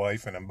about my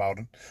wife and about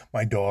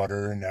my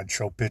daughter, and I'd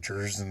show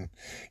pictures, and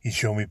he'd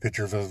show me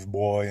pictures of his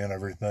boy and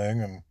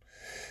everything. And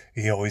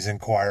he always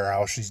inquire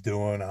how she's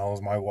doing,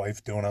 how's my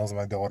wife doing, how's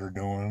my daughter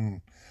doing.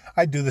 And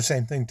I'd do the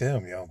same thing to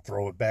him,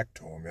 throw it back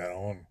to him,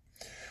 And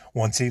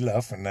once he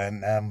left, and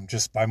then I'm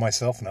just by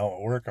myself now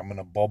at work. I'm in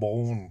a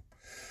bubble, and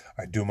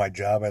I do my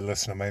job. I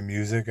listen to my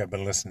music. I've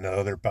been listening to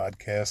other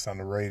podcasts on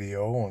the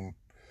radio and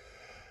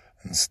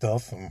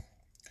stuff. And,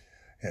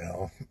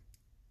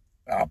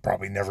 I'll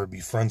probably never be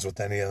friends with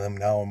any of them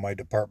now in my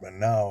department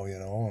now,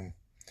 and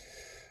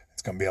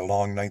it's going to be a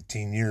long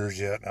 19 years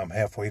yet. I'm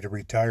halfway to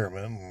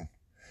retirement. And,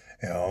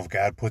 if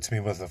God puts me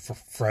with a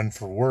friend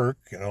for work,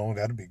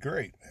 that'd be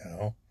great,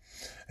 And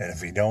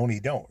if he don't,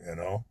 he don't,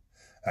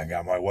 I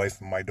got my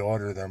wife and my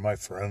daughter. They're my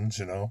friends,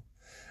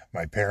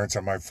 My parents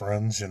are my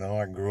friends,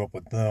 I grew up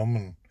with them,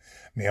 and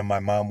me and my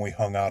mom, we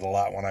hung out a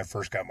lot when I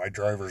first got my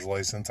driver's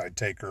license. I'd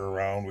take her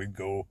around. We'd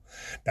go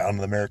down to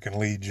the American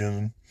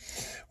Legion.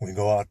 We'd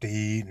go out to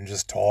eat and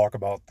just talk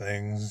about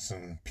things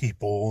and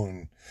people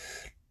and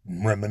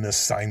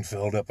reminisce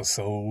Seinfeld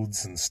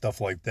episodes and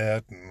stuff like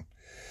that. And,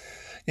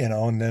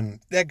 and then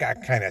that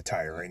got kind of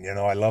tiring.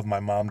 I love my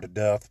mom to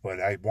death,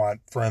 but I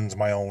want friends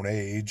my own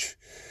age.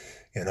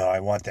 I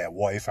want that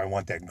wife. I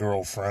want that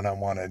girlfriend. I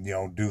want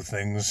to, do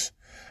things,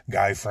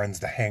 guy friends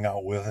to hang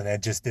out with, and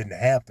that just didn't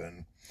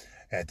happen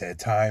at that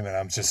time. And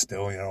I'm just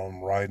still,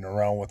 I'm riding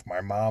around with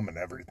my mom and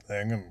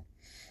everything. And,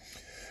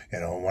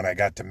 when I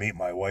got to meet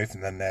my wife,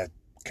 and then that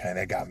kind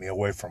of got me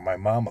away from my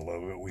mom a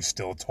little bit. We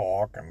still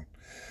talk, and,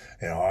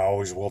 I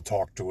always will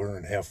talk to her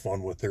and have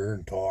fun with her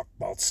and talk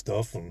about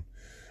stuff and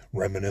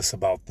reminisce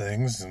about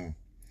things. And,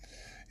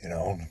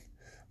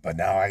 but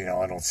now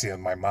I don't see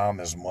my mom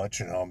as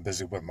much. I'm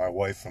busy with my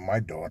wife and my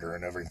daughter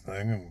and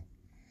everything.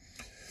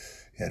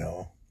 And,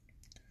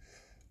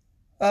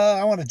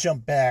 I want to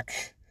jump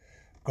back,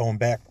 going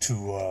back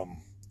to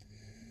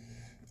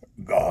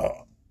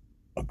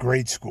a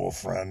grade school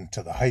friend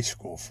to the high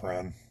school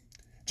friend.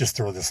 Just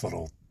throw this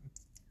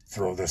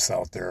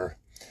out there.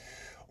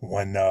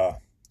 When I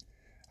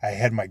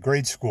had my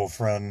grade school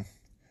friend,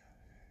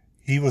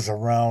 he was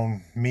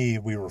around me.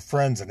 We were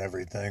friends and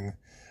everything.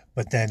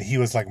 But then he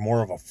was like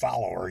more of a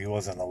follower. He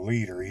wasn't a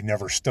leader. He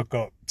never stuck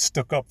up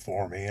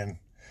for me. And,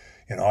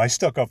 I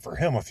stuck up for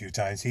him a few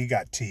times. He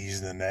got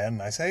teased and that.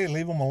 And I say, hey,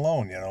 leave him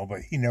alone,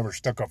 But he never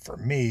stuck up for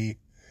me.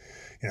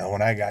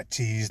 When I got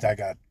teased, I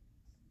got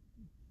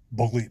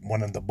bullied.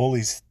 One of the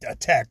bullies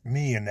attacked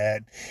me and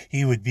that.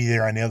 He would be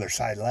there on the other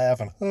side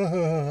laughing.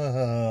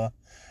 And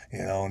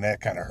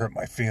that kind of hurt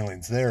my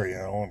feelings there,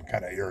 and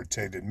kind of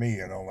irritated me,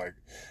 like,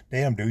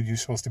 damn, dude, you're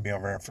supposed to be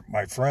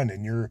my friend,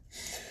 and you're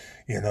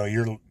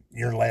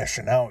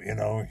lashing out,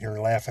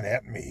 you're laughing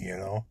at me,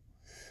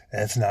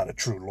 That's not a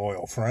true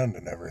loyal friend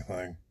and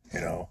everything,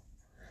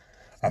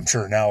 I'm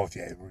sure now if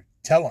you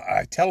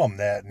I tell him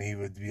that, and he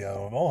would be,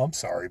 oh, I'm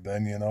sorry,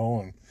 Ben,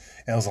 and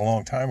that was a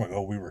long time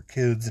ago. We were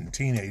kids and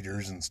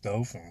teenagers and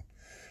stuff, and,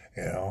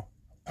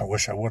 I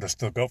wish I would have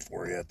stuck up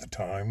for you at the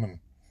time, and,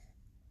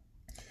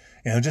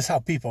 just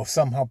how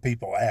somehow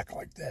people act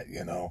like that,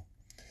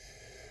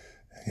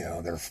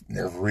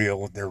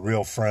 they're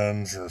real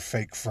friends or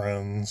fake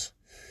friends,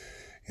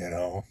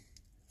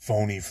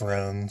 phony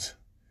friends,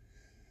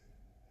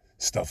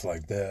 stuff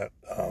like that.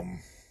 And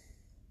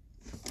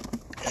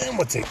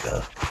we'll take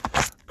a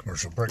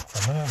commercial break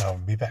for a minute. I'll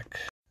be back.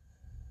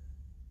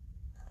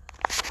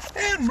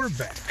 And we're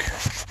back.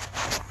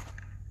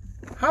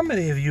 How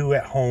many of you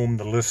at home,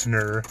 the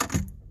listener,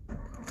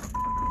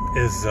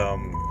 is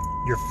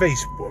your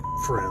Facebook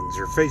friends,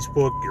 your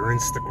Facebook, your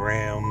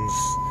Instagrams,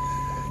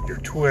 your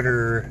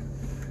Twitter,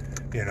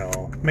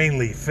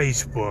 mainly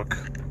Facebook?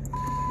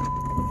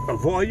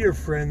 Of all your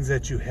friends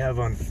that you have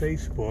on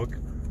Facebook,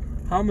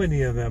 how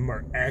many of them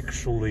are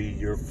actually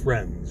your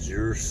friends,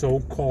 your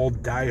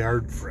so-called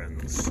diehard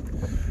friends,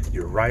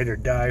 your ride or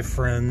die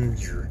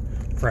friends, your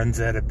friends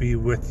that'll be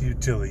with you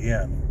till the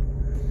end?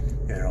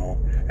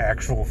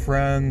 Actual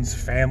friends,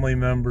 family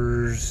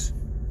members,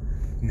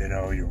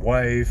 your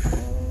wife,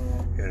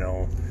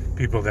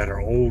 people that are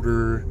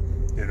older,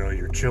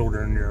 your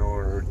children,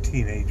 or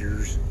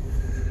teenagers.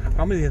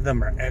 How many of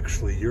them are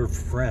actually your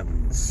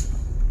friends?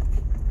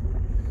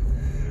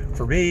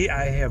 For me,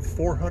 I have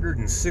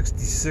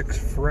 466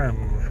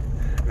 friends,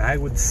 and I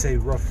would say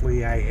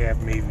roughly I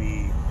have,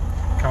 maybe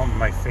counting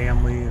my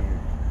family and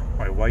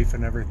my wife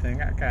and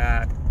everything, I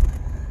got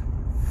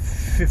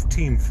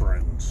 15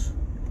 friends.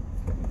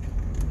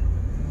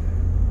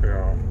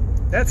 Yeah,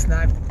 that's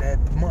not that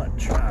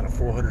much out of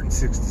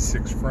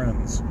 466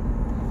 friends.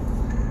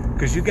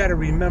 Because you got to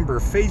remember,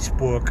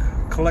 Facebook,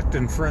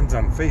 collecting friends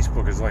on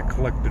Facebook is like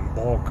collecting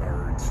ball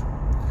cards.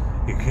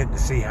 You get to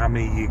see how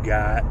many you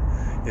got.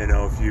 You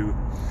know, if you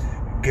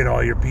get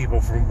all your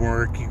people from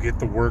work, you get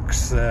the work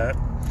set.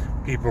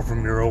 People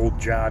from your old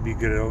job, you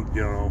get, you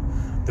know,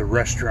 the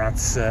restaurant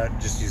set.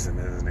 Just using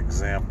it as an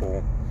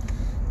example.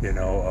 You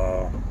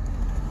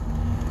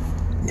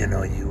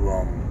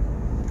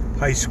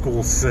high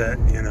school set,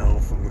 you know,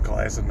 from the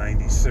class of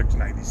 96,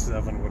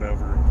 97,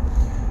 whatever.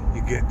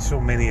 You get so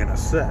many in a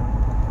set.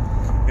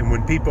 And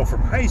when people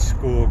from high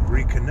school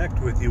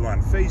reconnect with you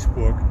on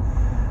Facebook,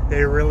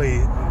 they really,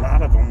 a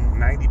lot of them,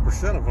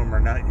 90% of them are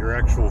not your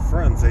actual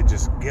friends. They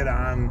just get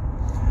on,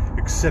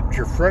 accept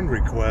your friend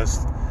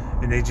request,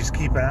 and they just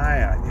keep an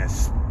eye on you,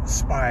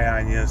 spy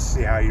on you,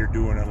 see how you're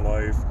doing in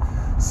life,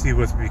 see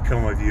what's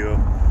become of you,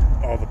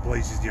 all the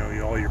places, you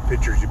know, all your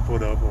pictures you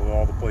put up of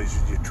all the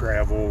places you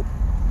travel,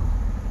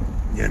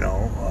 your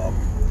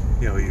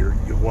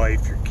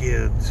wife, your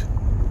kids,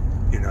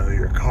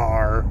 your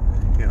car,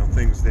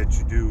 things that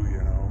you do,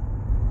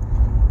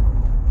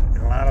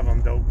 And a lot of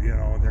them don't,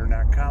 they're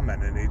not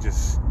commenting. They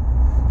just,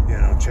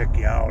 check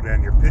you out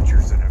and your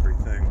pictures and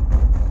everything.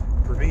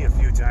 For me, a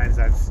few times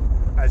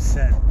I've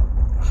sent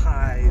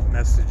hi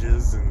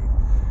messages and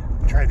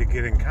tried to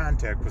get in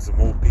contact with some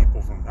old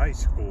people from high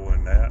school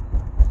and that.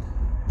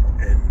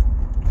 And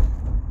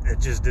it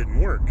just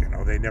didn't work,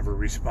 they never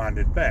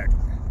responded back.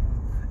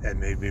 That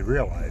made me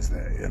realize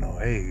that,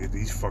 hey,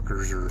 these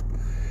fuckers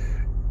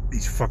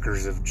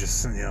have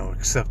just,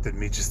 accepted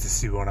me just to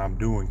see what I'm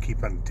doing,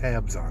 keeping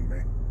tabs on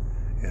me.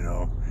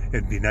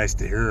 It'd be nice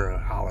to hear a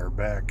holler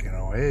back,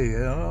 hey,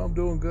 I'm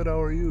doing good,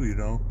 how are you,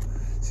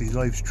 see,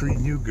 life's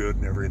treating you good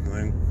and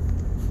everything,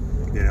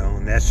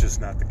 and that's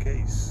just not the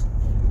case,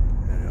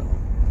 and,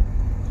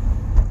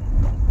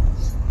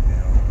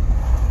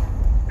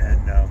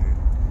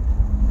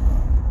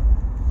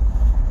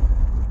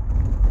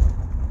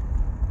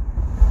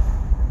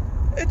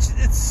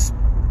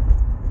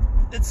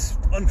 it's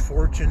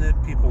unfortunate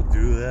people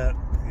do that,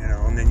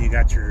 and then you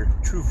got your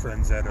true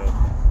friends that'll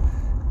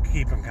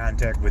keep in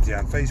contact with you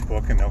on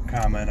Facebook and they'll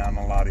comment on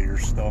a lot of your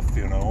stuff,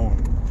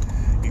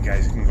 and you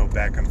guys can go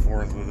back and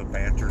forth with a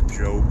banter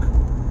joke,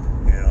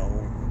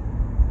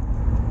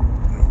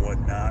 and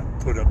whatnot,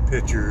 put up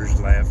pictures,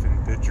 laughing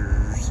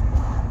pictures.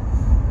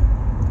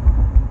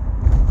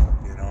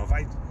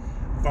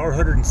 If our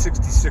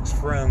 166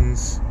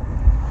 friends,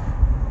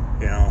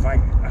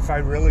 if I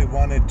really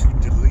wanted to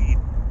delete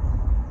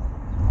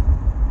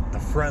the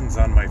friends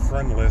on my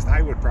friend list,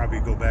 I would probably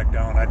go back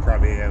down. I'd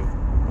probably have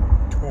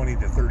 20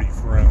 to 30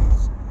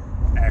 friends,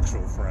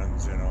 actual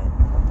friends,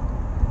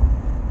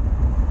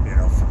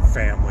 from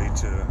family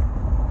to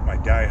my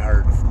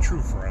diehard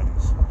true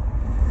friends.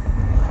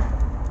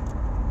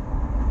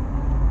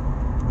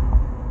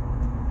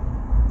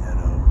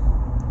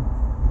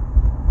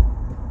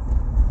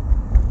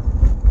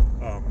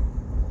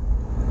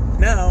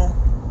 Now,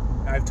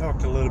 I've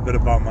talked a little bit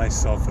about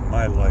myself and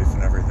my life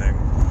and everything.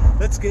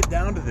 Let's get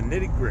down to the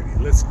nitty-gritty.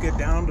 Let's get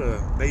down to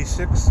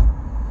basics.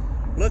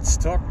 Let's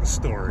talk the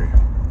story.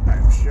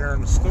 I'm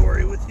sharing a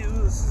story with you.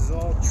 This is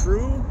all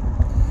true.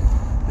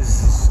 This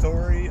is a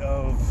story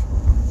of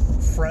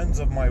friends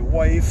of my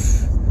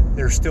wife.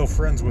 They're still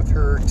friends with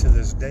her to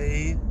this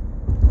day.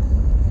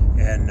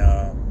 And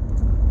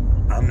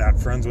I'm not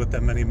friends with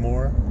them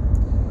anymore.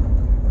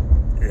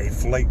 They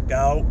flaked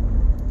out.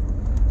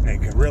 They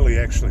really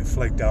actually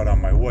flaked out on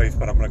my wife,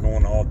 but I'm going to go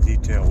into all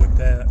detail with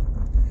that.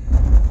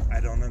 I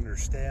don't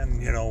understand,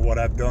 what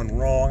I've done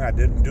wrong. I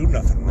didn't do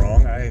nothing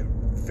wrong. I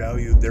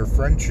valued their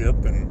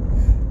friendship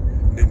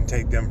and didn't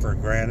take them for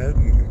granted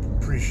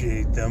and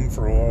appreciate them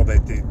for all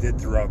that they did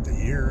throughout the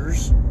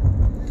years.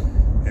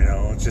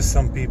 It's just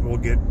some people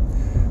get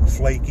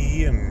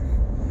flaky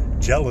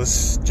and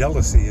jealous.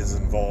 Jealousy is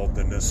involved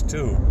in this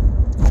too.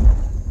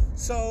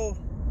 So,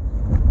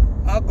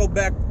 I'll go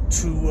back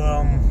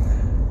to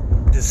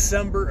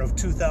December of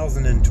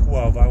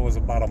 2012. I was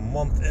about a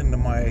month into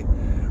my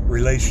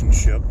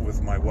relationship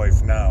with my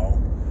wife now.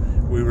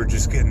 We were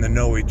just getting to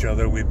know each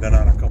other. We've been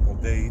on a couple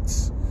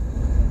dates.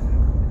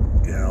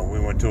 We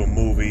went to a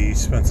movie,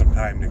 spent some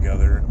time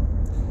together,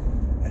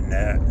 and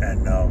that.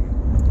 And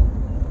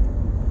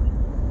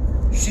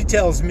she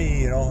tells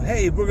me,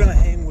 hey, we're gonna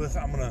hang with.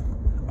 I'm gonna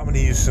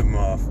use some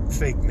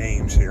fake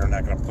names here. I'm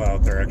not gonna put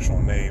out their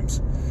actual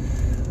names.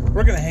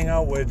 We're gonna hang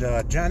out with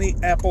Johnny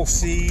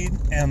Appleseed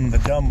and the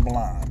Dumb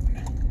Blonde.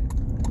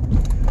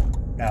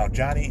 Now,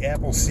 Johnny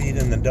Appleseed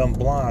and the Dumb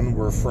Blonde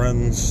were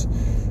friends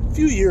a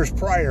few years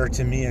prior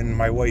to me and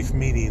my wife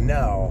meeting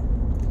now.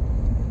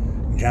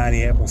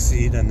 Johnny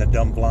Appleseed and the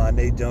Dumb Blonde,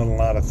 they'd done a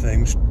lot of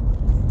things.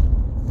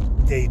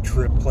 Day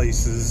trip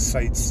places,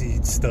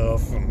 sightsee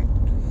stuff, and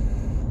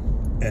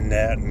and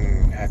that,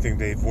 and I think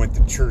they've went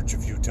to church a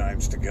few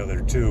times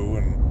together too,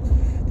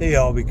 and they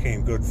all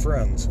became good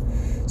friends.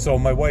 So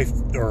my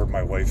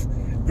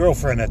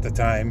girlfriend at the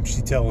time,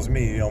 she tells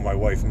me, my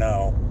wife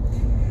now,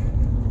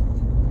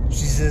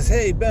 she says,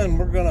 "Hey Ben,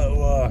 we're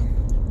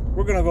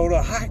gonna go to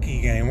a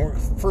hockey game.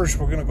 First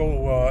we're gonna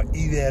go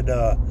eat at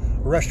a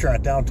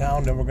restaurant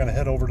downtown, then we're gonna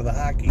head over to the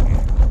hockey game."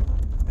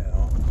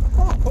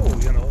 Oh cool,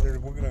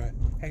 we're gonna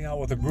hang out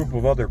with a group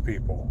of other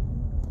people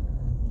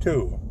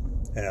too.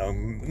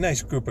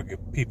 Nice group of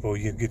people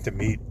you get to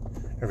meet,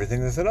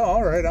 everything. I said, "Oh,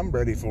 all right, I'm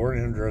ready for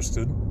it,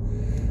 interested."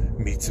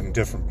 Meet some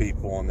different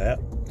people and that.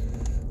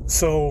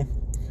 So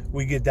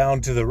we get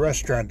down to the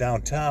restaurant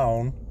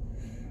downtown,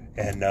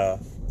 and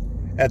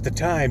at the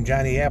time,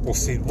 Johnny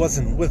Appleseed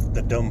wasn't with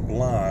the Dumb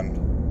Blonde.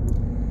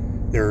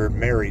 They're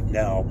married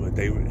now, but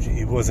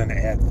he wasn't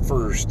at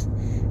first.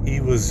 He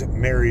was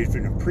married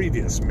in a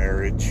previous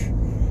marriage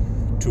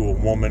to a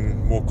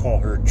woman, we'll call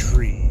her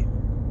Tree.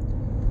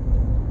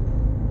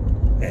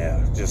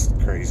 Yeah, just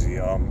crazy.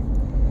 And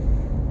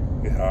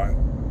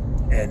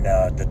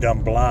the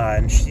Dumb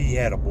Blonde, she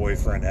had a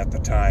boyfriend at the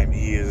time.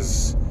 He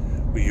is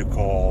what you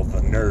call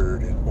the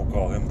nerd. We'll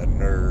call him the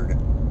nerd.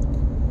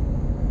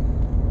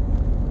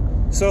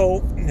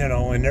 So,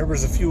 and there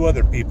was a few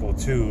other people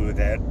too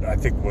that I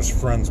think was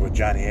friends with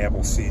Johnny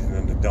Appleseed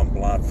and the Dumb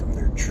Blonde from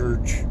their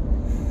church.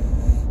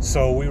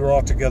 So we were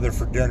all together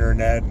for dinner and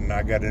that, and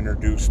I got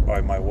introduced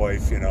by my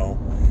wife, "Hey,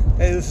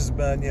 this is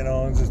Ben,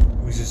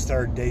 we just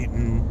started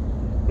dating,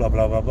 blah,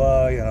 blah, blah,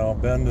 blah,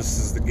 Ben, this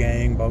is the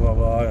gang, blah, blah,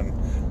 blah," and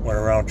went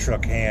around,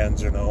 shook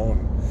hands, and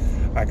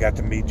I got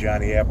to meet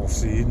Johnny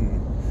Appleseed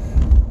and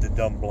the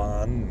Dumb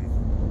Blonde,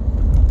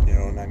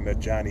 and I met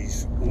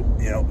Johnny's,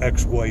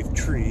 ex-wife,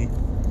 Tree,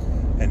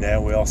 and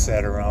then we all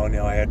sat around,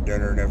 I had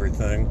dinner and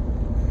everything.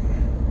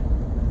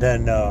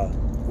 Then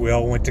we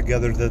all went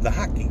together to the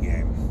hockey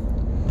game.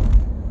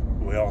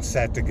 We all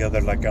sat together,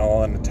 like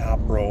all in the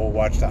top row,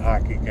 watched the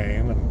hockey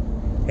game,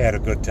 and had a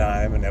good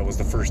time, and that was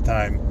the first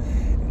time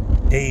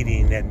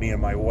dating that me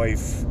and my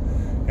wife,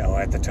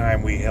 at the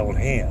time we held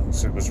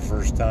hands. It was the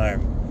first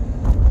time.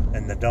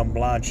 And the Dumb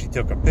Blonde, she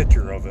took a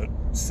picture of it,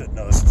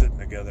 us sitting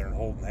together and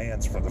holding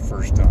hands for the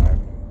first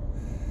time.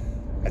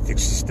 I think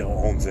she still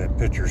owns that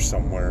picture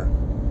somewhere.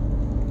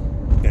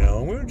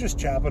 And we were just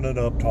chopping it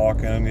up,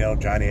 talking,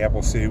 Johnny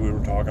Appleseed, we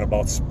were talking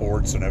about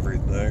sports and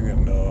everything,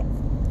 and,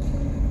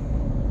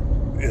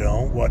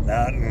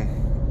 whatnot,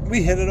 and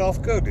we hit it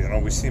off good.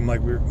 We seemed like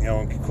we were,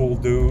 a cool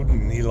dude,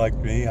 and he liked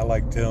me, I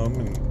liked him,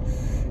 and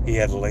he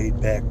had a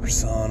laid-back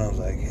persona. I was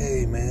like,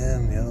 "Hey,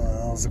 man,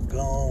 how's it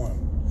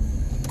going?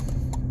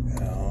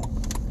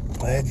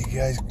 Glad you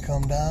guys can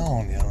come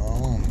down,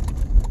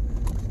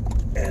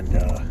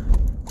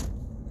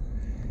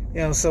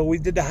 And, so we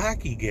did the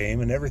hockey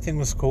game, and everything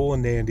was cool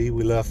and dandy.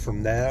 We left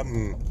from that,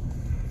 and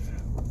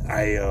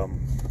I,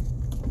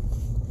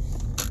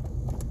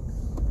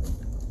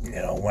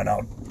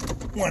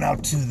 went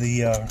out to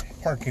the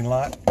parking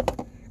lot,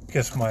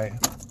 kissed my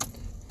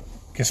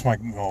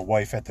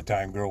wife at the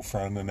time,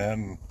 girlfriend, and that,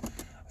 and I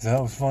said,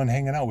 "It was fun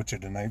hanging out with you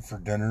tonight for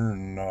dinner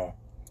and, the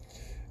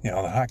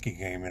hockey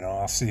game,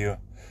 I'll see you.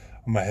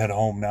 I'm going to head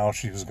home now."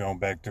 She was going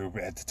back to,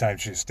 at the time,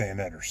 she was staying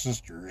at her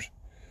sister's,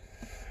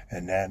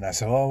 and that, and I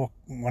said, "Oh,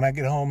 when I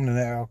get home,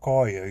 then I'll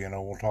call you,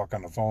 we'll talk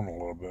on the phone a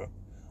little bit."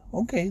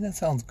 "Okay, that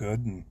sounds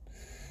good." And,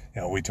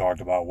 we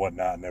talked about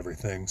whatnot and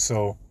everything.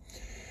 So,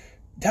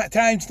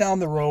 times down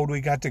the road, we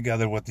got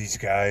together with these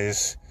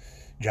guys,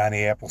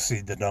 Johnny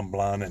Appleseed, the Dumb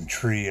Blonde, and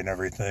Tree and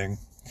everything.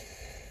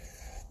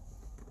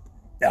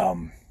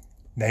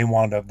 They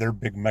wound up, they're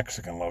big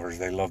Mexican lovers.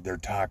 They loved their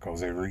tacos.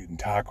 They were eating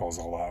tacos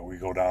a lot. We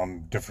go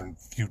down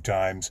few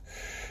times,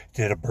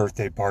 did a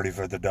birthday party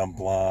for the Dumb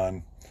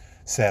Blonde,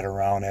 sat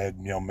around, had,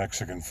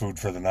 Mexican food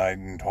for the night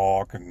and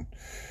talk and,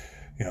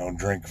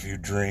 drink a few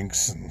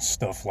drinks and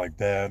stuff like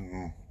that,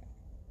 and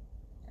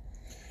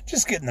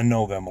just getting to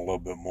know them a little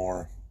bit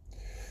more.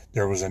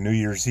 There was a New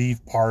Year's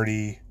Eve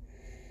party.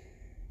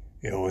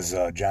 It was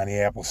Johnny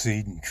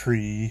Appleseed and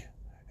Tree,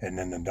 and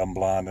then the Dumb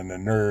Blonde and the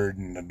nerd,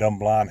 and the Dumb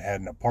Blonde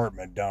had an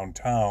apartment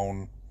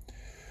downtown.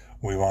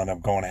 We wound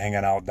up going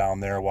hanging out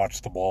down there,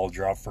 watched the ball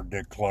drop for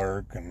Dick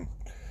Clark, and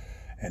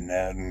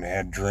that, and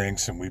had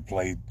drinks, and we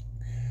played,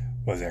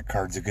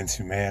 Cards Against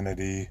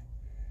Humanity.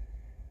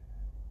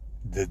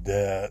 Did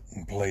that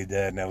and played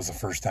that, and that was the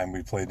first time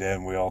we played that,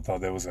 and we all thought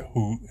that was a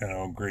hoot,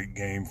 great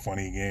game,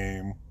 funny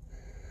game.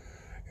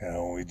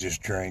 We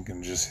just drank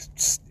and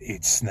just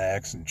ate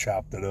snacks and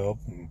chopped it up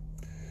and,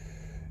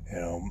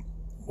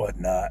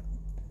 whatnot.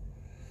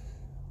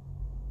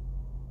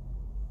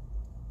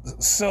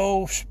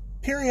 So,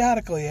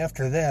 periodically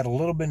after that, a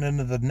little bit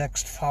into the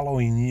next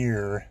following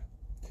year,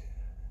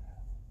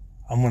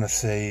 I'm going to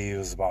say it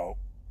was about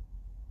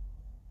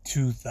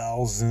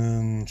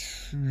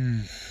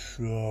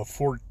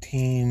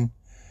 2014,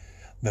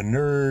 the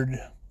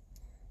nerd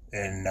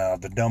and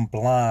the Dumb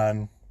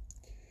Blonde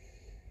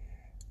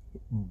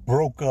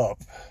broke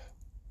up.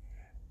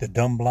 The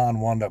Dumb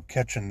Blonde wound up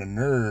catching the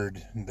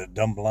nerd. The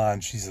Dumb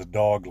Blonde, she's a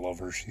dog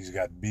lover. She's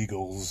got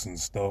beagles and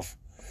stuff.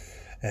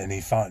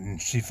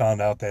 And she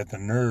found out that the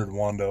nerd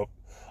wound up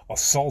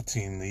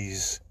assaulting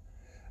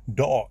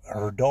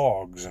her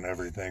dogs and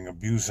everything,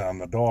 abuse on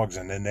the dogs,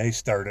 and then they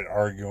started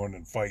arguing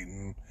and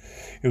fighting.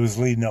 It was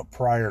leading up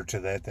prior to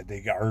that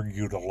they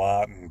argued a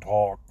lot and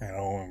talked,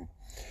 and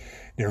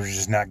they were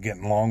just not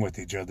getting along with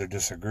each other,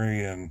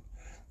 disagreeing.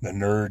 The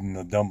nerd and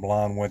the dumb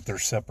blonde went their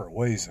separate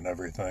ways and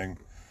everything.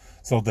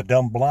 So the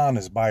dumb blonde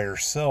is by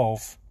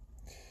herself,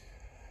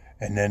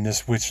 and then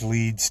which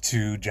leads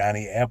to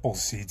Johnny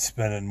Appleseed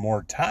spending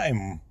more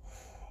time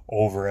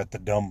over at the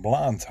dumb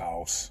blonde's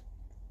house.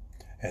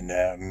 And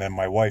then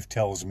my wife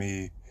tells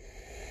me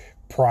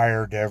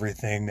prior to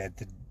everything that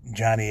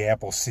Johnny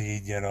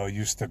Appleseed,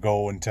 used to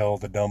go and tell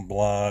the dumb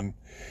blonde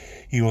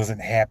he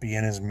wasn't happy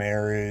in his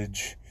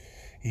marriage.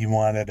 He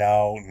wanted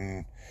out.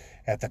 And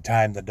at the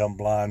time, the dumb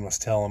blonde was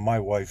telling my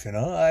wife,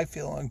 I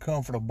feel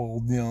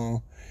uncomfortable,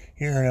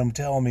 hearing him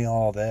tell me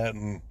all that.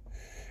 And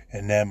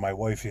then my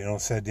wife,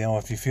 said,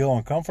 if you feel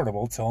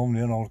uncomfortable, tell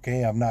him,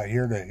 okay, I'm not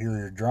here to hear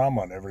your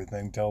drama and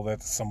everything. Tell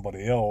that to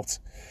somebody else.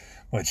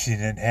 But she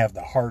didn't have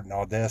the heart and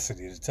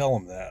audacity to tell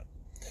him that.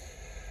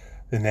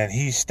 And then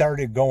he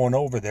started going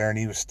over there, and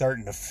he was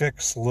starting to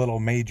fix little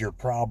major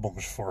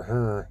problems for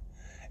her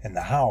in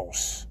the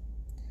house.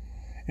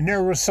 And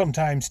there was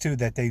sometimes, too,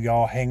 that they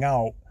all hang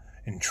out,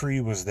 and Tree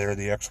was there,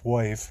 the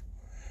ex-wife,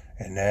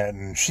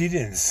 and she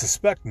didn't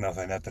suspect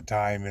nothing at the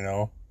time,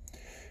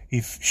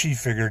 She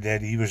figured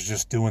that he was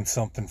just doing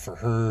something for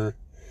her,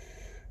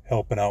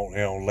 helping out,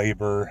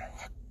 labor,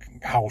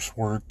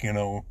 housework,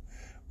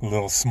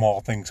 little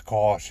small things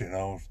cost,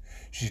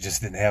 She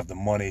just didn't have the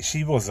money.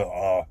 She was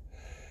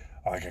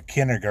like a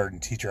kindergarten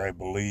teacher, I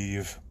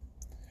believe.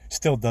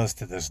 Still does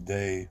to this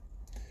day.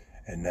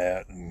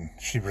 And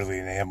she really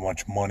didn't have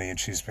much money, and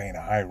she's paying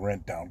a high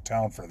rent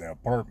downtown for the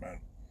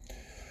apartment.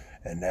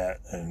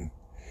 And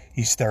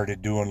he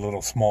started doing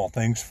little small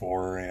things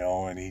for her,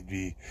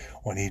 and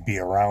when he'd be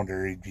around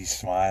her, he'd be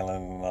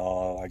smiling and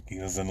all, like he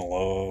was in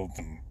love.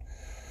 And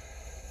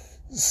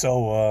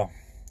so,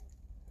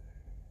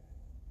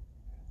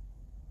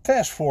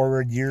 fast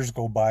forward, years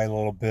go by a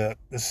little bit.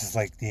 This is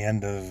like the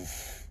end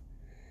of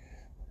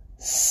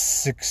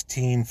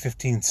 15,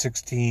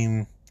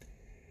 16.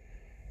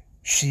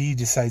 She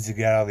decides to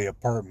get out of the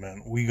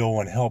apartment. We go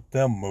and help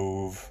them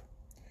move.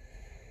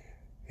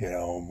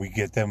 We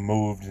get them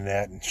moved and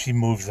that, and she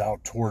moves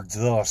out towards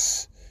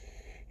us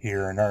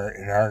here in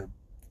our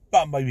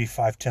about maybe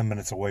 5-10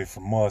 minutes away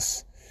from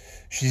us.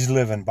 She's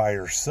living by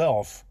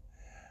herself.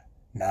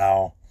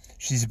 Now,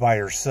 she's by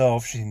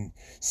herself. She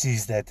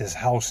sees that this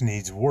house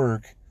needs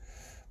work.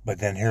 But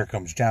then here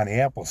comes Johnny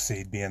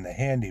Appleseed being the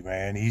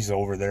handyman. He's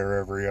over there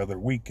every other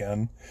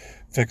weekend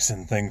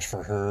fixing things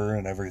for her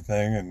and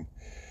everything. And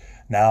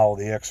now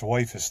the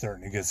ex-wife is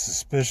starting to get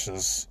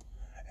suspicious.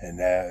 And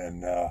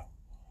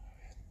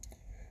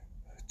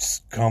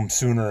come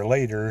sooner or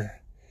later,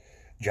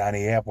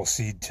 Johnny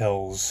Appleseed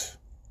tells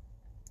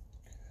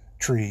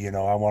Tree,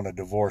 I want a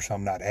divorce.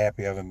 I'm not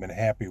happy. I haven't been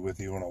happy with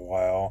you in a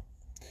while.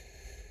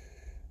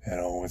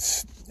 I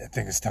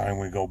think it's time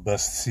we go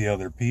best to see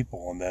other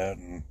people and that.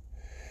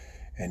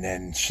 And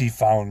then she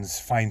finds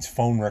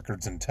phone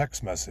records and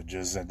text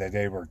messages that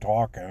they were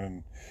talking.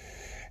 And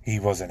he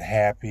wasn't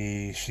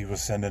happy. She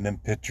was sending him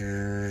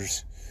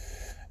pictures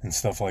and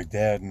stuff like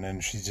that. And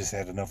then she just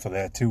had enough of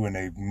that too. And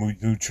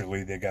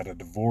they got a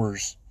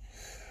divorce.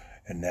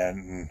 And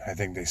then I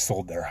think they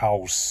sold their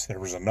house. There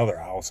was another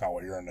house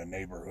out here in the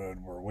neighborhood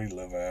where we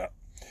live at.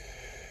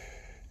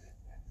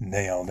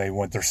 They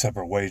went their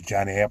separate ways.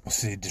 Johnny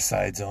Appleseed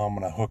decides, I'm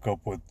going to hook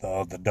up with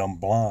the dumb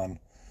blonde.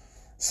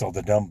 So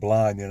the dumb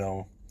blonde,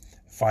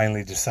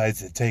 finally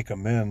decides to take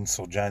him in.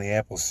 So Johnny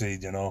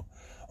Appleseed, I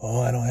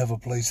don't have a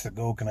place to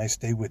go. Can I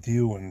stay with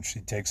you? And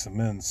she takes him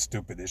in,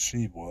 stupid as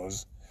she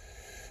was.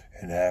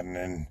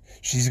 And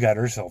she's got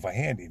herself a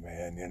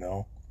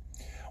handyman,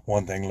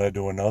 One thing led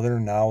to another.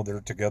 Now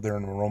they're together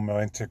in a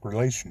romantic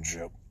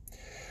relationship.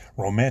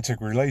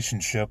 Romantic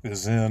relationship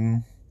is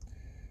in...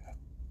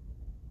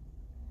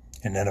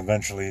 And then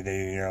eventually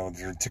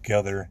they're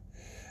together.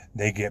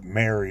 They get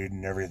married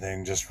and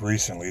everything just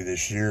recently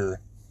this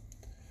year.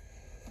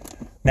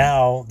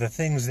 Now, the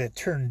things that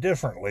turn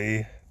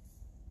differently,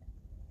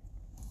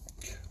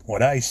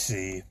 what I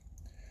see,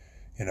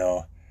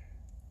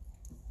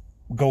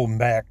 going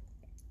back,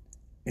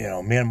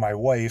 me and my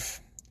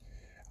wife,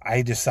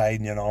 I decide,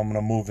 I'm going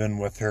to move in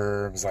with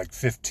her. It was like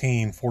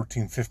 14,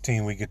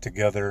 15, we get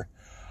together.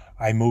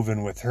 I move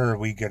in with her.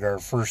 We get our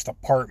first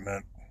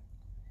apartment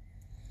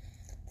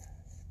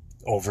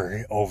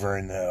over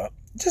in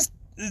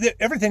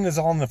everything is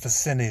all in the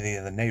vicinity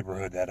of the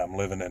neighborhood that I'm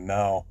living in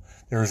now.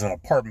 There's an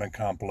apartment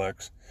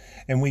complex,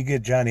 and we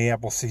get Johnny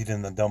Appleseed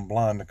and the dumb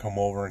blonde to come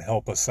over and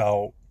help us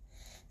out,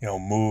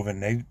 move,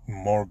 and they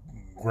more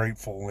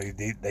gratefully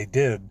they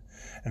did.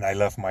 And I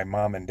left my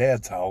mom and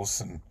dad's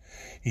house, and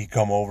he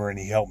come over and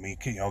he helped me,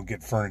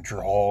 get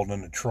furniture hauled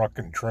in a truck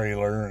and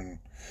trailer, and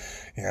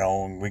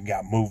and we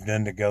got moved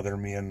in together,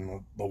 me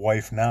and the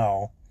wife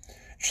now.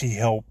 She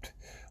helped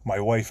my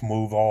wife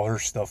moved all her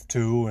stuff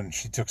too, and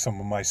she took some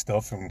of my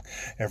stuff, and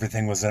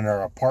everything was in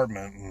our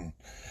apartment. And,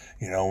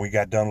 we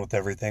got done with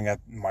everything. I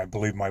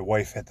believe my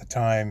wife at the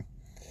time,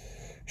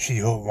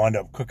 she wound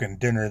up cooking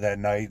dinner that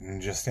night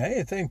and just,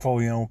 hey, thankful,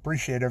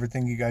 appreciate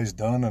everything you guys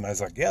done. And I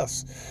was like,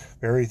 yes,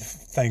 very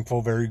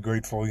thankful, very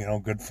grateful,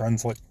 good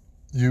friends like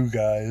you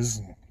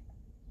guys.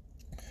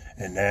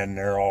 And then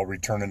they're all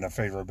returning the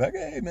favor back.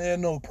 Hey, man,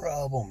 no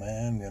problem,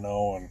 man, and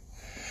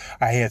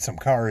I had some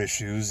car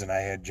issues, and I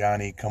had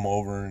Johnny come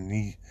over, and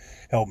he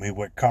helped me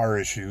with car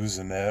issues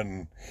and that,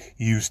 and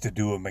he used to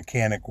do a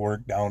mechanic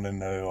work down in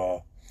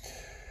the,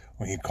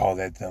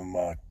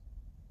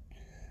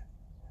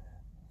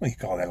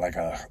 like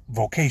a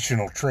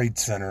vocational trade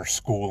center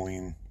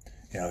schooling.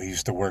 He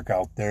used to work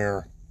out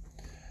there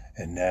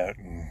and that,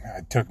 and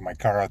I took my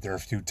car out there a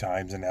few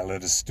times, and I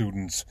let his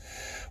students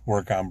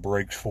work on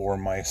brakes for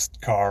my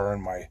car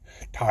and my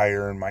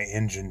tire and my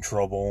engine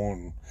trouble,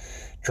 and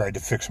tried to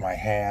fix my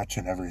hatch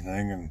and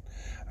everything. And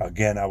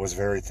again, I was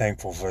very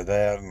thankful for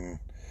that, and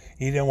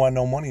he didn't want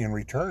no money in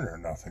return or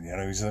nothing,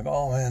 He's like,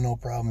 oh man, no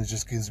problem. It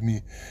just gives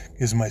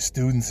my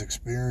students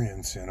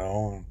experience, and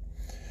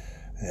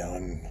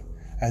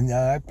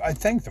I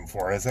thanked him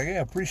for it. I was like,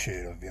 yeah,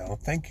 appreciate it,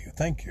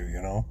 thank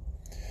you,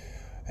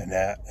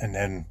 and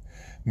then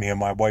me and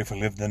my wife, we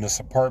lived in this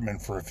apartment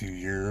for a few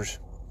years.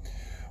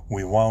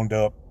 We wound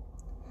up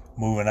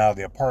moving out of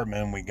the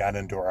apartment, and we got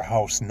into our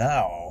house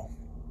now.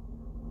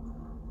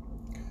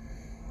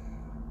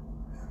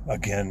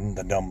 Again,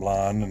 the dumb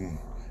blonde and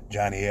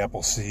Johnny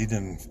Appleseed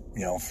and,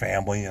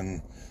 family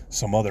and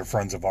some other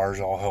friends of ours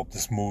all helped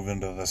us move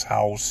into this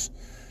house.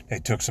 They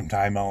took some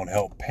time out and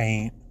helped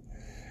paint,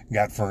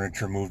 got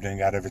furniture moved in,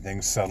 got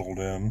everything settled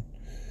in.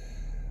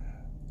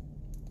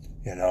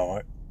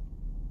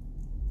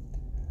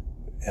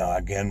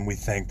 Again, we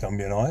thanked them,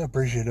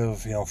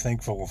 appreciative,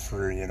 thankful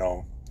for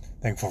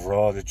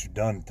all that you've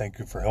done. Thank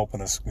you for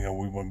helping us. We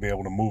wouldn't be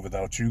able to move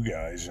without you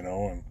guys,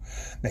 and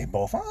they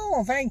both,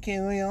 oh, thank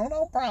you,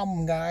 no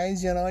problem,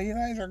 guys. You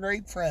guys are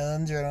great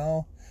friends,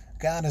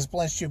 God has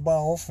blessed you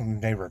both.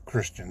 And they were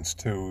Christians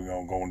too,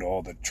 going to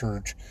all the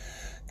church.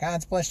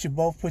 God's blessed you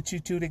both, put you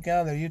two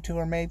together. You two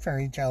are made for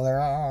each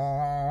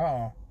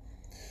other.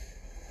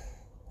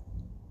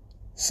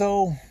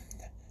 So,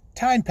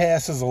 time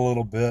passes a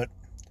little bit.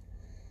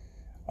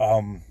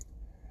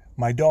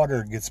 My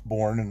daughter gets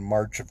born in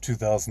March of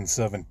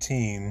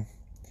 2017.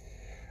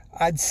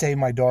 I'd say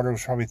my daughter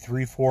was probably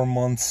 3-4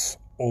 months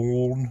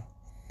old.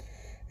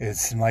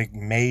 It's like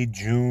May,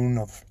 June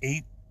of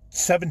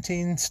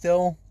 17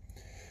 still.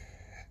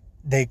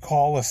 They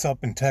call us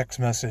up in text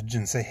message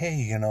and say, hey,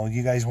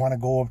 you guys want to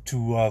go up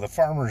to the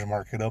farmer's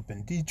market up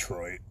in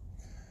Detroit?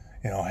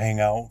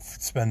 Hang out,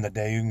 spend the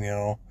day,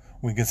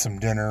 we get some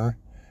dinner.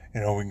 We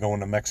can go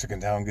into Mexican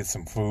town, get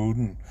some food.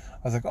 And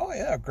I was like, oh,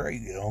 yeah,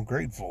 great,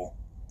 grateful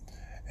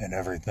and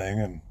everything.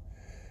 And,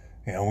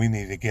 we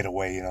needed to get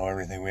away,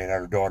 everything. We had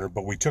our daughter,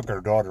 but we took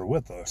our daughter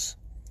with us.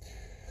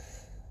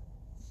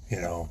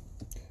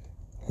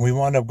 We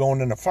wound up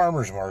going in the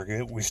farmer's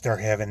market. We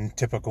start having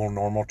typical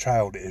normal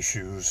child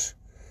issues.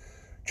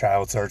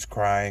 Child starts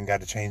crying,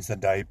 got to change the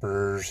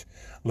diapers,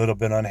 a little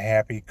bit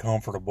unhappy,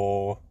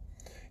 comfortable.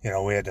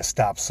 We had to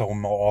stop so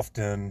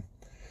often,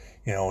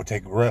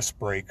 take rest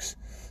breaks.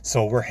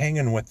 So we're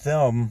hanging with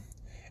them.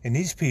 And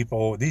these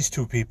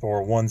two people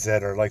are ones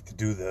that are like to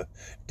do the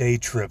day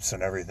trips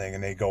and everything,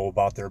 and they go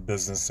about their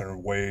business their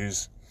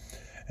ways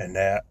and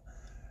that.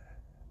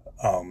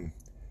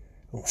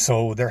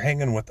 So they're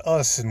hanging with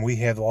us, and we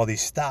have all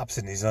these stops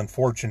and these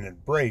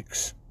unfortunate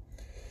breaks.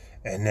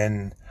 And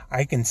then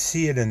I can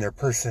see it in their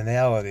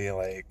personality,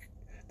 like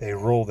they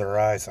roll their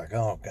eyes like,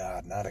 oh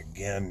God, not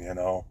again,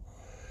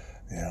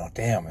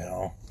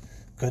 damn,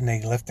 couldn't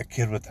they left the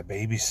kid with the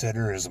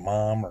babysitter, his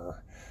mom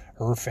or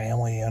her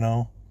family,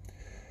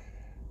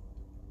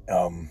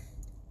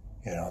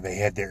 they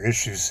had their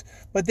issues,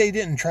 but they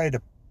didn't try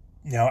to,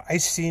 I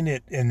seen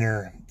it in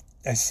their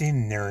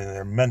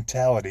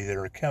mentality,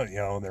 their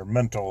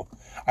mental,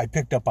 I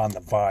picked up on the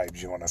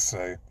vibes, you want to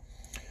say.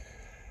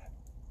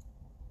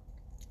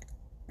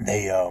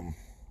 They,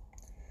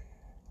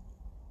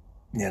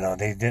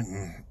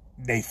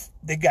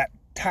 they got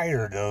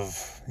tired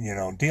of,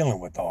 dealing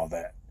with all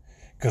that.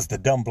 Because the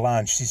dumb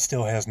blonde, she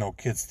still has no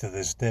kids to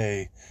this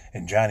day.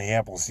 And Johnny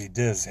Appleseed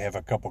does have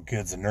a couple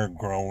kids, and they're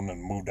grown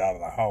and moved out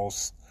of the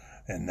house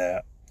and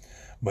that.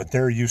 But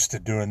they're used to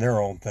doing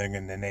their own thing.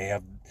 And then they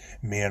have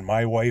me and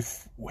my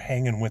wife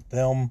hanging with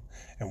them,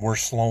 and we're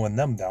slowing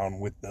them down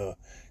with the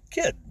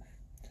kid.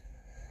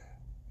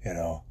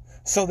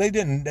 So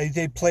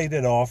they played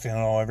it off,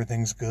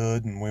 everything's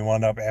good. And we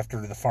wound up,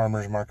 after the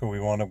farmer's market,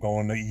 we wound up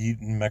going to eat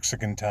in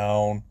Mexican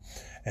town.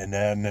 And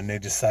then they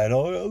decide,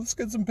 oh, let's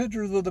get some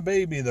pictures of the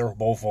baby. They're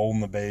both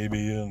holding the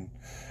baby.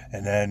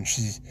 And then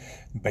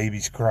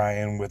baby's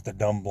crying with the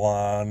dumb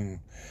blonde.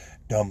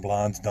 Dumb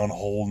blonde's done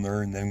holding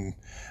her. And then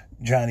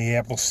Johnny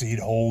Appleseed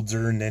holds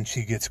her. And then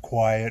she gets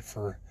quiet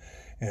for,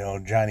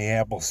 Johnny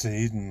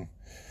Appleseed. And,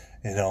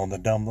 the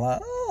dumb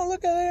blonde, oh,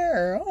 look at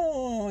her.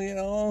 Oh,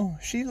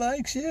 she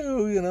likes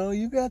you,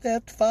 you got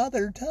that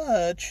father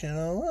touch,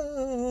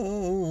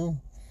 And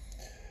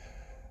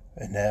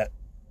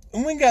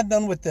when we got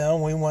done with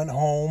them, we went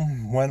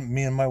home.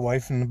 Me and my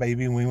wife and the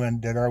baby, we went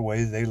and did our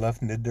ways. They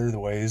left and did their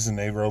ways, and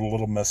they wrote a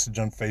little message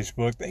on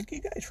Facebook. Thank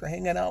you guys for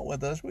hanging out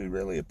with us. We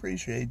really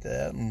appreciate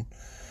that, and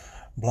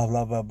blah,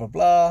 blah, blah, blah,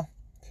 blah.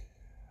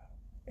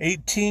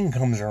 18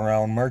 comes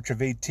around, March of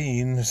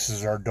 18. This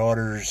is our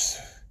daughter's...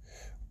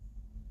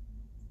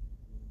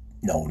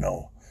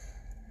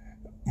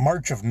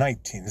 March of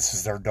 19. This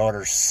is our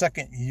daughter's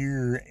second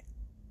year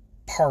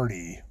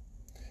party.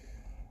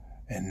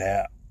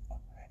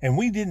 And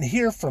we didn't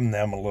hear from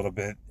them a little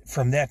bit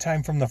from that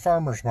time, from the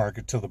farmer's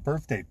market to the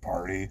birthday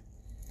party.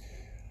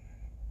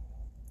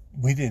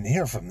 We didn't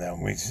hear from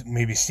them. We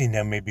maybe seen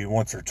them maybe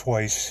once or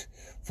twice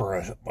for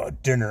a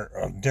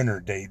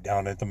dinner date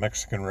down at the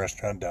Mexican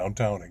restaurant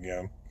downtown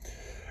again.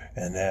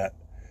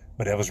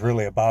 But that was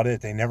really about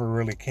it. They never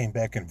really came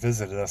back and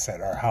visited us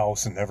at our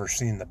house and never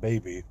seen the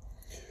baby.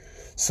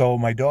 So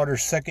my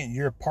daughter's second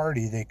year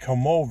party, they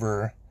come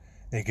over,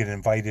 they get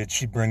invited,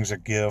 she brings a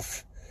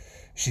gift.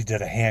 She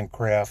did a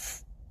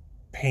handcraft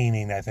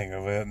painting, I think,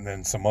 of it, and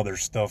then some other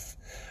stuff,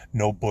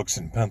 notebooks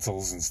and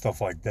pencils and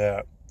stuff like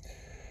that.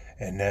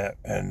 And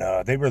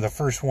they were the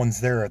first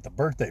ones there at the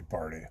birthday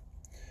party.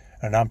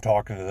 And I'm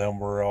talking to them,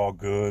 we're all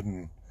good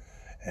and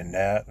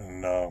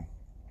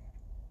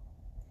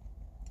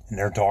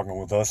they're talking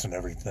with us and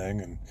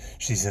everything, and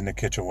she's in the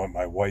kitchen with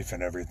my wife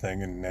and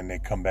everything, and then they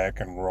come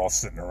back and we're all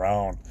sitting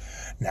around.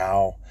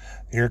 Now,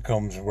 here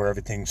comes where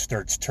everything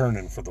starts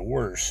turning for the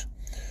worse.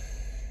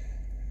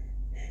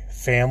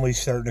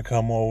 Family's starting to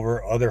come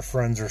over, other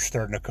friends are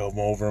starting to come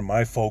over,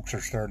 my folks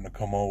are starting to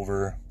come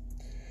over.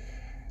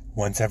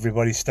 Once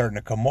everybody's starting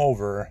to come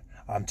over,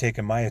 I'm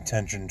taking my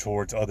attention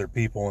towards other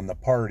people in the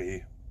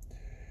party.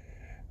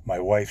 My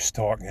wife's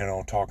talking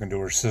to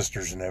her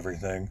sisters and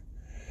everything.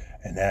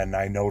 And then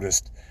I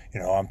noticed,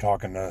 I'm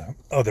talking to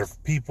other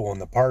people in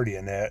the party,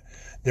 and that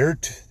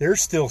they're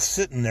still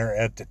sitting there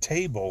at the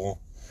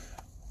table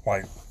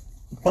like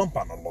bump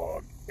on a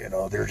log.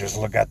 They're just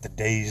got the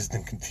dazed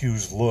and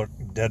confused look,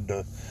 dead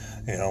to,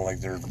 like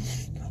they're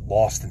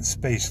lost in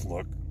space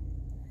look.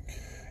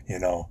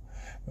 I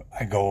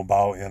go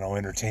about,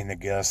 entertain the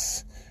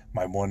guests.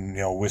 My one,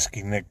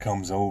 whiskey Nick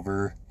comes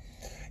over,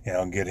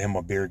 get him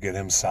a beer, get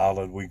him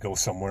solid. We go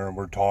somewhere and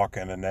we're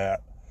talking and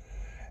that.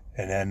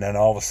 And then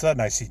all of a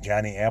sudden I see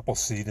Johnny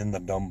Appleseed and the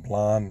dumb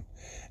blonde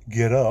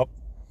get up.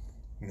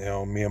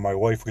 Me and my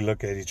wife, we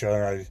look at each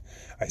other.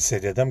 I say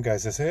to them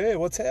guys, I say, hey,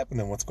 what's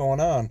happening? What's going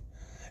on?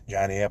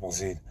 Johnny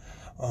Appleseed,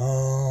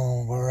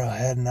 oh, we're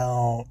heading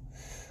out.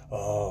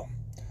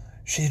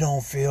 She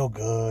don't feel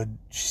good.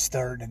 She's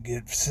starting to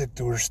get sick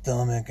to her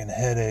stomach and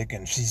headache,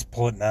 and she's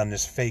putting on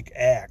this fake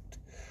act.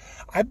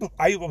 I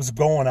was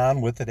going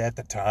on with it at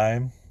the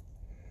time.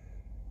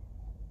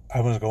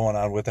 I was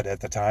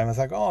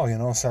like,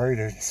 oh, sorry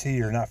to see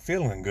you're not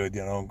feeling good.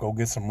 Go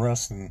get some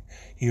rest and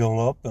heal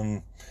up,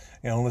 and,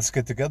 let's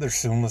get together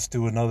soon. Let's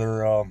do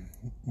another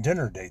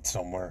dinner date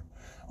somewhere.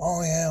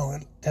 Oh, yeah,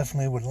 we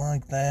definitely would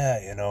like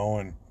that,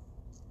 and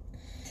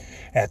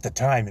at the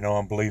time,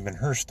 I'm believing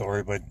her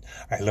story, but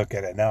I look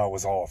at it now, it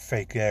was all a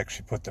fake act.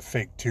 She put the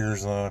fake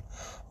tears on.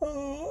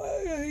 Oh,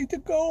 I hate to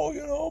go,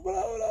 but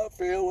I'm not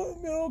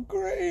feeling,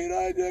 great.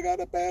 I got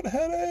a bad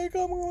headache.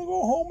 I'm going to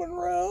go home and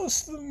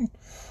rest, and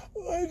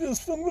I'm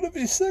going to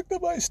be sick to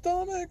my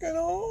stomach,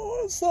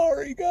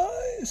 sorry,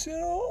 guys,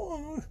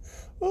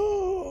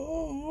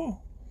 oh.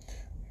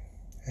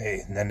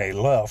 Hey, and then they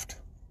left.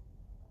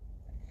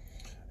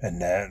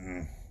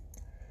 And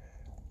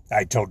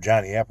I told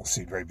Johnny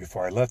Appleseed right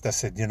before I left, I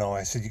said, you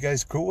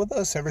guys cool with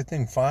us?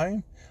 Everything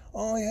fine?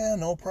 Oh, yeah,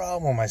 no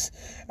problem.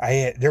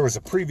 There was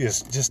it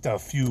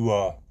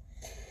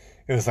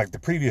was like the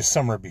previous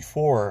summer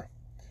before,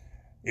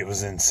 it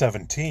was in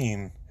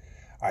 17,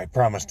 I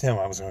promised him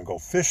I was going to go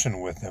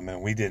fishing with him,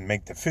 and we didn't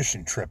make the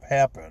fishing trip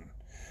happen.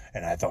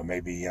 And I thought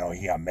maybe,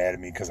 he got mad at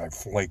me because I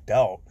flaked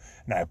out.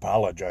 And I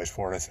apologized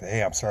for it. I said,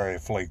 hey, I'm sorry I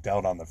flaked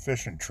out on the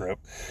fishing trip.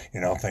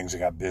 Things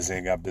got busy. I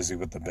got busy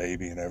with the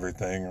baby and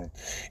everything. And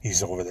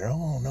he's over there,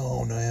 oh,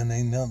 no, man,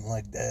 ain't nothing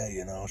like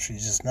that.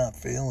 She's just not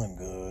feeling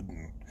good.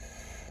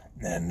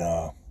 And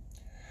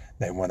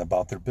they went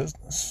about their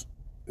business,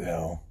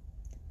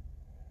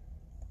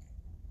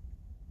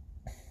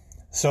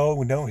 So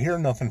we don't hear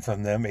nothing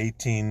from them,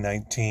 18,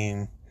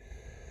 19,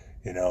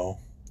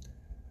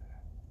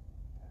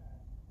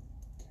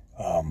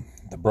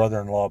 the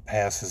brother-in-law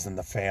passes in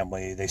the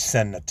family. They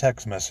send a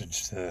text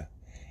message to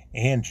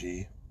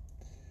Angie,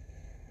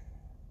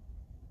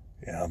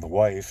 the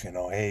wife,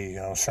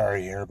 hey,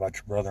 sorry to hear about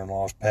your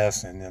brother-in-law's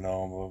passing,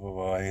 blah, blah,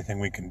 blah, anything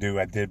we can do.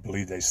 I did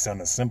believe they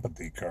sent a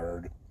sympathy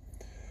card.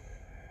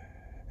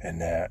 And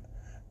that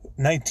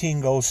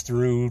 19 goes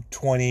through,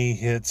 20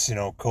 hits,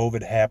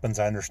 COVID happens.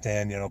 I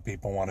understand,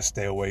 people want to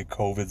stay away.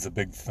 COVID's a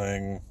big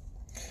thing.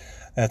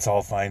 That's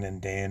all fine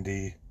and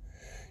dandy,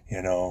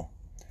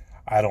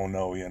 I don't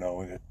know,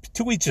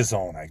 to each his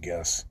own, I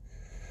guess.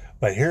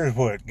 But here's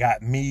what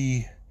got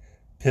me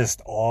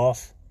pissed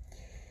off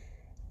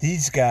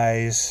these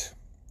guys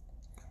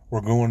were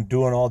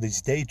doing all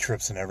these day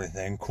trips and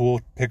everything. Cool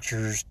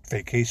pictures,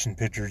 vacation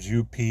pictures,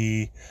 UP,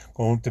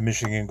 going to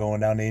Michigan,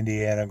 going down to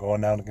Indiana,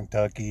 going down to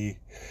Kentucky.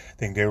 I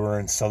think they were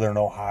in southern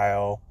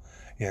Ohio.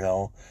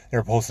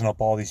 They're posting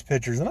up all these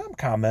pictures, and I'm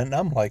commenting,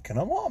 I'm liking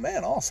them. Oh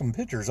man, awesome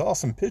pictures,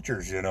 And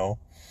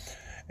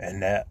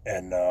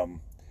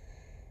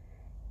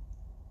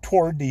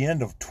toward the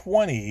end of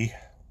 20,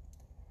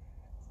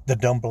 the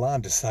dumb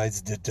blonde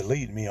decides to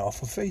delete me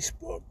off of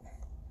Facebook.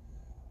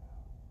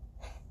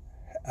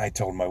 I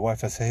told my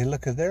wife, I said, hey,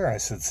 look at there. I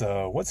said,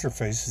 so what's her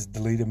face has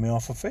deleted me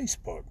off of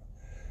Facebook.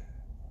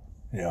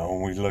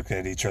 And we looked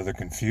at each other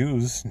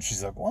confused, and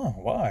she's like, well,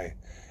 why?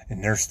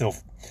 And they're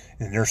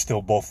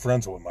still both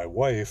friends with my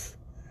wife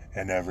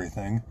and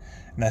everything.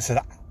 And I said,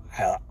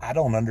 I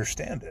don't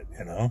understand it,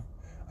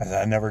 I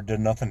said, I never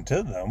did nothing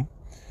to them.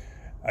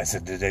 I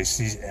said, did they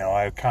see,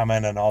 I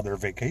commented on all their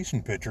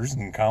vacation pictures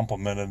and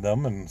complimented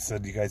them and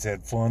said, you guys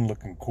had fun,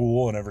 looking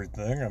cool and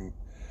everything.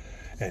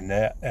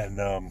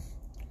 And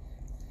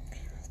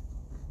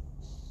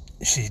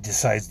she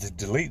decides to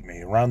delete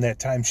me. Around that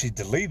time she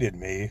deleted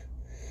me,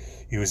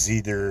 it was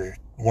either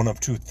one of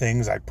two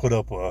things. I put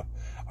up a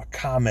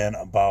comment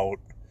about,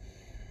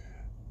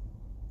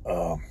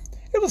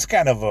 it was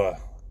kind of a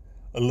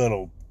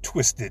little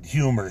twisted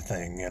humor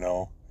thing,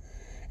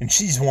 and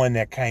she's one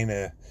that kind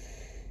of,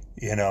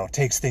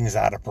 takes things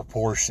out of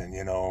proportion.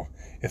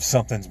 If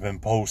something's been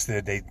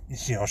posted,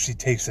 she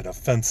takes it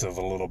offensive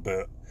a little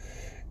bit,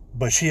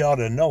 but she ought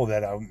to know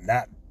that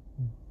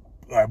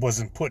I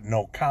wasn't putting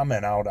no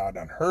comment out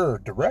on her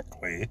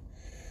directly.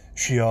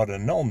 She ought to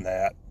have known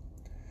that.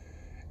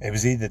 It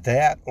was either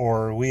that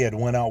or we had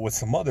went out with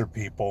some other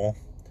people,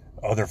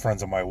 other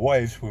friends of my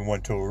wife's. We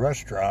went to a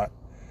restaurant.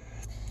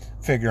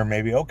 Figure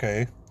maybe,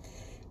 okay,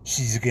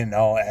 she's getting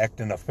all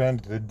acting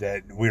offended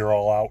that we were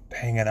all out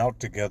hanging out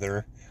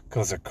together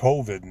because of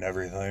COVID and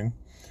everything.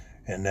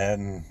 And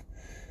then,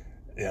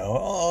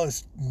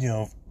 it's,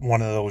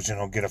 one of those,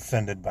 get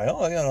offended by,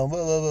 blah, blah,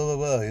 blah,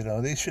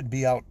 blah, they should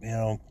be out,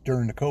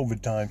 during the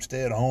COVID time,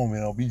 stay at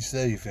home, be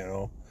safe,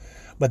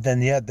 But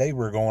then yet they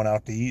were going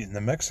out to eat in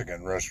the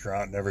Mexican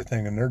restaurant and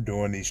everything, and they're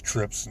doing these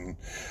trips and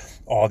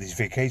all these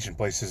vacation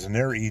places, and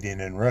they're eating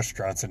in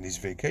restaurants in these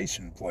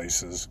vacation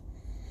places.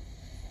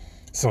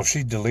 So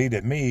she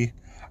deleted me.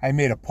 I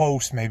made a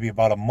post maybe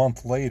about a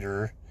month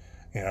later,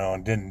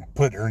 and didn't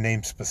put her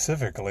name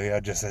specifically. I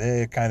just said,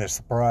 hey, kind of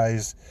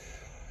surprised,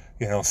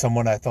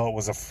 someone I thought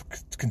was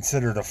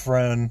considered a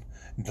friend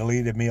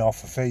deleted me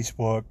off of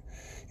Facebook.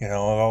 It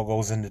all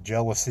goes into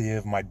jealousy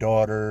of my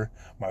daughter,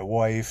 my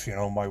wife,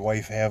 my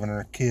wife having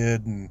her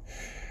kid, and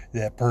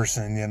that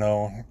person,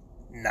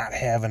 not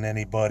having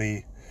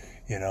anybody,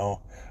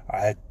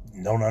 I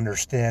don't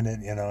understand it,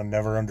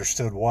 never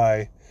understood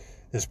why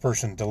this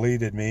person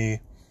deleted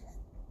me,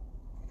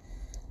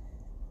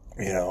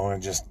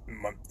 and just,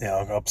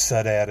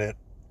 upset at it.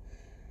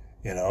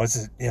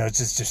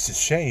 It's just a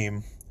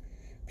shame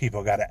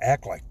people got to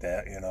act like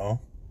that, People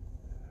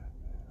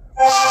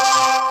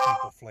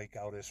flake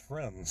out as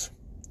friends.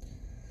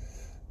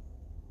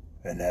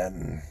 And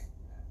then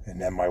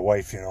my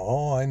wife,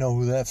 oh, I know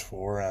who that's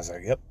for. And I was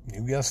like, yep,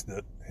 you guessed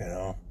it,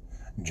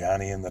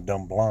 Johnny and the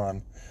dumb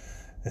blonde.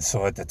 And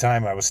so at the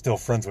time I was still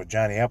friends with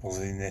Johnny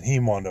Appleseed, and then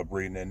he wound up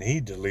reading it and he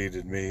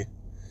deleted me.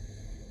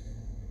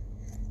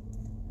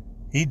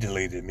 He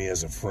deleted me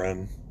as a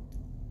friend,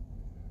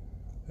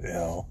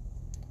 and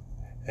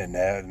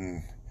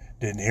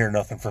didn't hear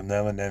nothing from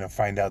them. And then I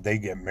find out they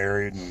get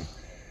married, and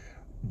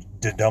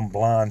the dumb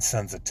blonde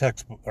sends a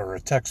text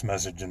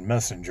message in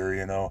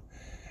Messenger,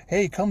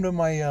 hey, come to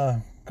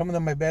my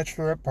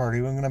bachelorette party.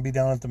 We're going to be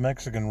down at the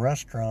Mexican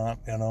restaurant,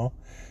 You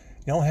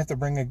don't have to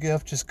bring a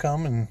gift. Just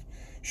come and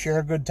share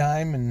a good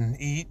time and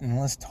eat and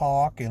let's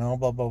talk, blah,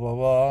 blah, blah,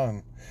 blah.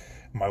 And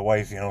my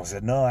wife,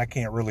 said, no, I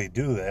can't really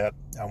do that.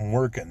 I'm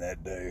working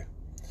that day.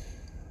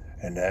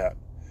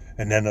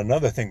 And then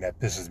another thing that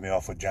pisses me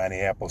off with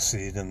Johnny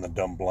Appleseed and the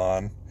dumb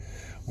blonde,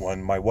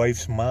 when my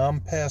wife's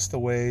mom passed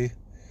away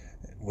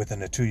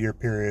within a 2-year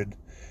period,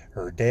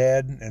 her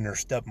dad and her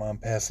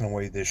stepmom passing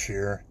away this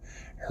year,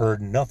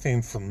 heard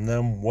nothing from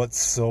them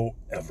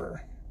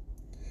whatsoever.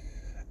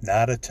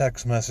 Not a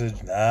text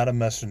message, not a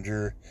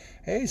messenger.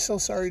 Hey, so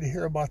sorry to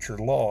hear about your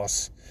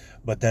loss.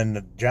 But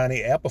then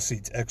Johnny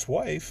Appleseed's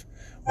ex-wife,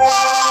 when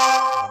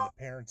the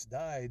parents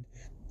died,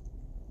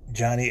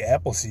 Johnny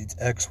Appleseed's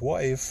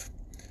ex-wife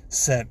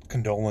sent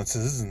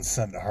condolences and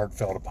sent a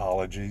heartfelt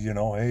apology.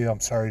 Hey, I'm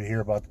sorry to hear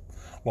about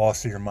the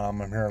loss of your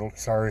mom. I'm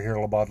sorry to hear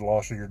about the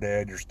loss of your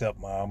dad, your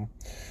stepmom.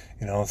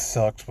 It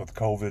sucks with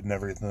COVID and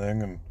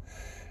everything.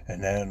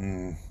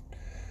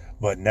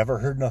 But never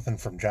heard nothing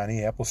from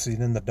Johnny Appleseed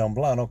and the dumb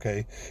blonde.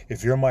 Okay,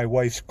 if you're my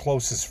wife's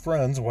closest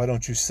friends, why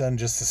don't you send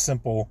just a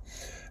simple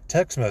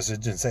text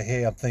message and say,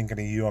 hey, I'm thinking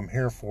of you, I'm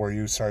here for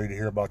you, sorry to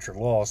hear about your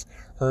loss.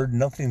 Heard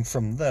nothing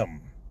from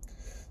them.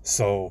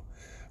 So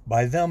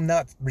by them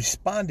not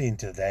responding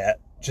to that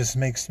just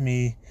makes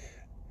me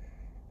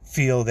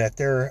feel that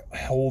they're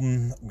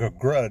holding a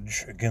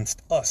grudge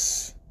against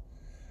us.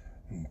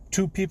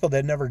 Two people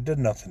that never did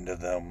nothing to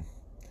them.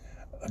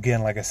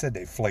 Again, like I said,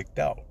 they flaked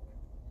out.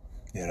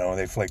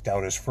 They flaked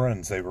out as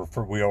friends. We were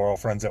all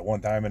friends at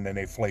one time, and then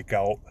they flake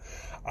out.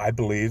 I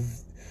believe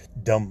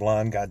dumb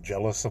blonde got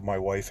jealous of my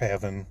wife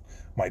having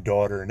my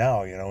daughter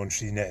now, and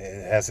she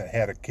hasn't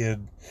had a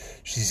kid.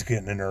 She's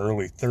getting in her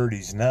early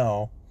 30s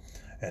now,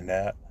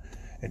 and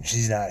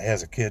she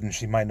has a kid, and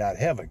she might not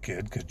have a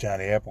kid because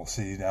Johnny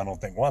Appleseed, I don't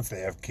think, wants to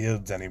have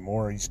kids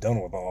anymore. He's done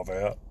with all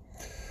that.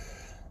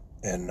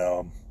 And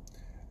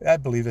I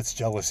believe it's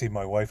jealousy.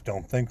 My wife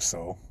don't think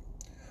so.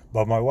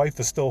 But my wife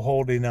is still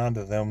holding on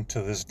to them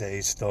to this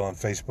day, still on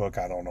Facebook.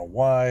 I don't know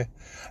why.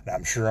 And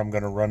I'm sure I'm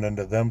going to run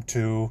into them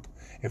too.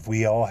 If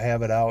we all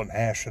have it out and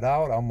hash it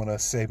out, I'm going to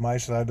say my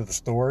side of the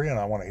story, and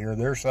I want to hear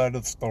their side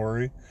of the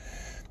story.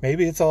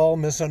 Maybe it's all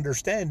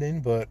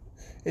misunderstanding, but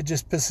it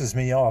just pisses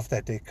me off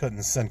that they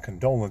couldn't send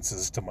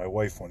condolences to my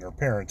wife when her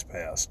parents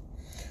passed.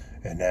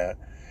 And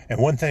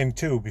one thing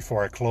too,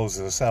 before I close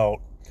this out,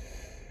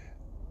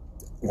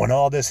 when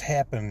all this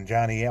happened,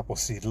 Johnny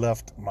Appleseed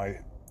left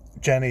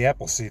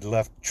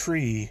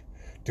Tree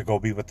to go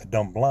be with the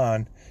dumb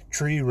blonde.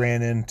 Tree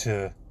ran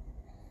into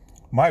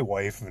my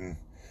wife and,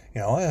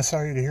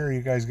 sorry to hear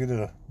you guys get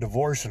a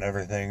divorce and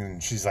everything.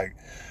 And she's like,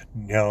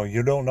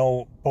 you don't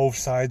know both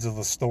sides of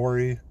the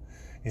story.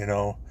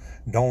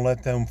 Don't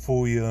let them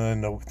fool you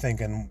into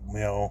thinking,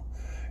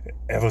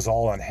 it was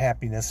all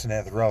unhappiness and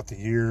that throughout the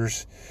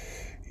years.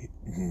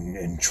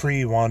 And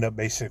Tree wound up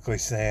basically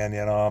saying,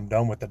 I'm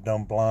done with the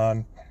dumb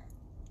blonde.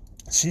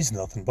 She's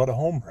nothing but a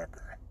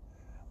homewrecker.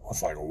 I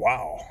was like,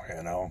 wow,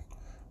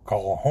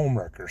 call a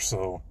homewrecker.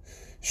 So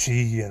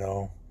she,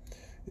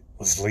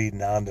 was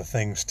leading on to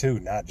things too,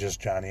 not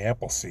just Johnny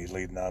Appleseed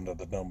leading on to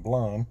the dumb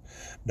blonde.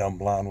 Dumb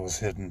blonde was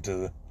hitting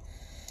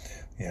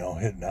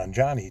on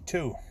Johnny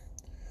too.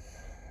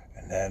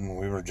 And then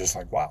we were just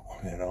like, wow,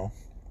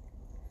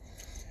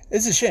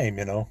 it's a shame,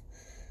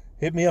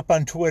 Hit me up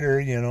on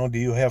Twitter, do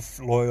you have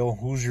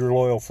who's your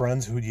loyal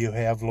friends? Who do you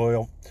have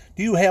loyal?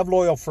 Do you have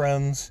loyal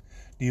friends?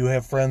 Do you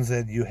have friends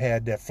that you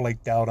had that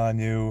flaked out on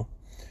you?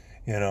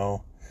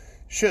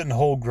 Shouldn't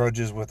hold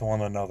grudges with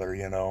one another,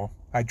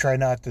 I try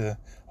not to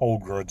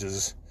hold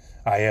grudges.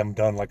 I am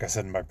done, like I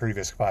said in my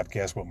previous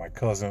podcast with my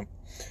cousin.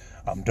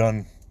 I'm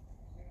done.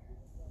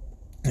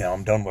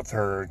 I'm done with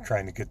her,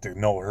 trying to get to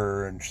know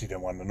her, and she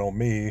didn't want to know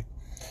me.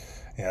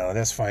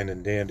 That's fine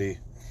and dandy.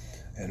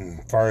 And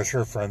as far as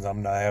her friends,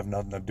 I have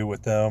nothing to do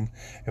with them.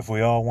 If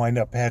we all wind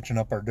up patching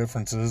up our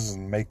differences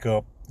and make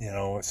up,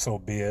 so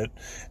be it.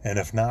 And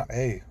if not,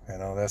 hey,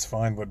 that's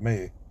fine with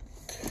me.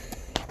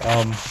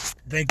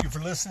 Thank you for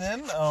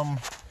listening.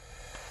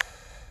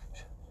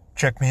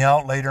 Check me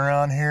out later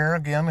on here.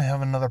 Again, I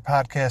have another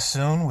podcast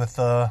soon with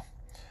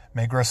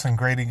Make Wrestling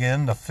Great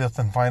Again, the 5th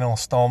and final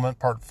installment,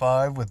 part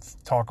 5,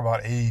 with talk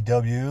about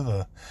AEW,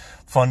 the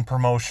fun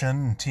promotion,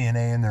 and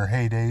TNA in their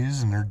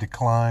heydays and their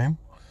decline.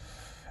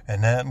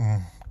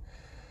 And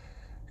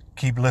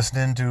keep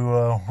listening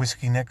to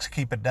Whiskey Next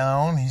Keep It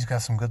Down. He's got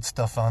some good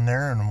stuff on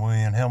there, and we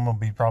and him will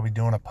be probably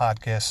doing a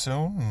podcast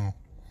soon.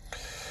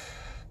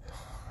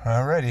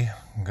 Alrighty,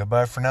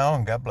 goodbye for now,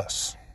 and God bless.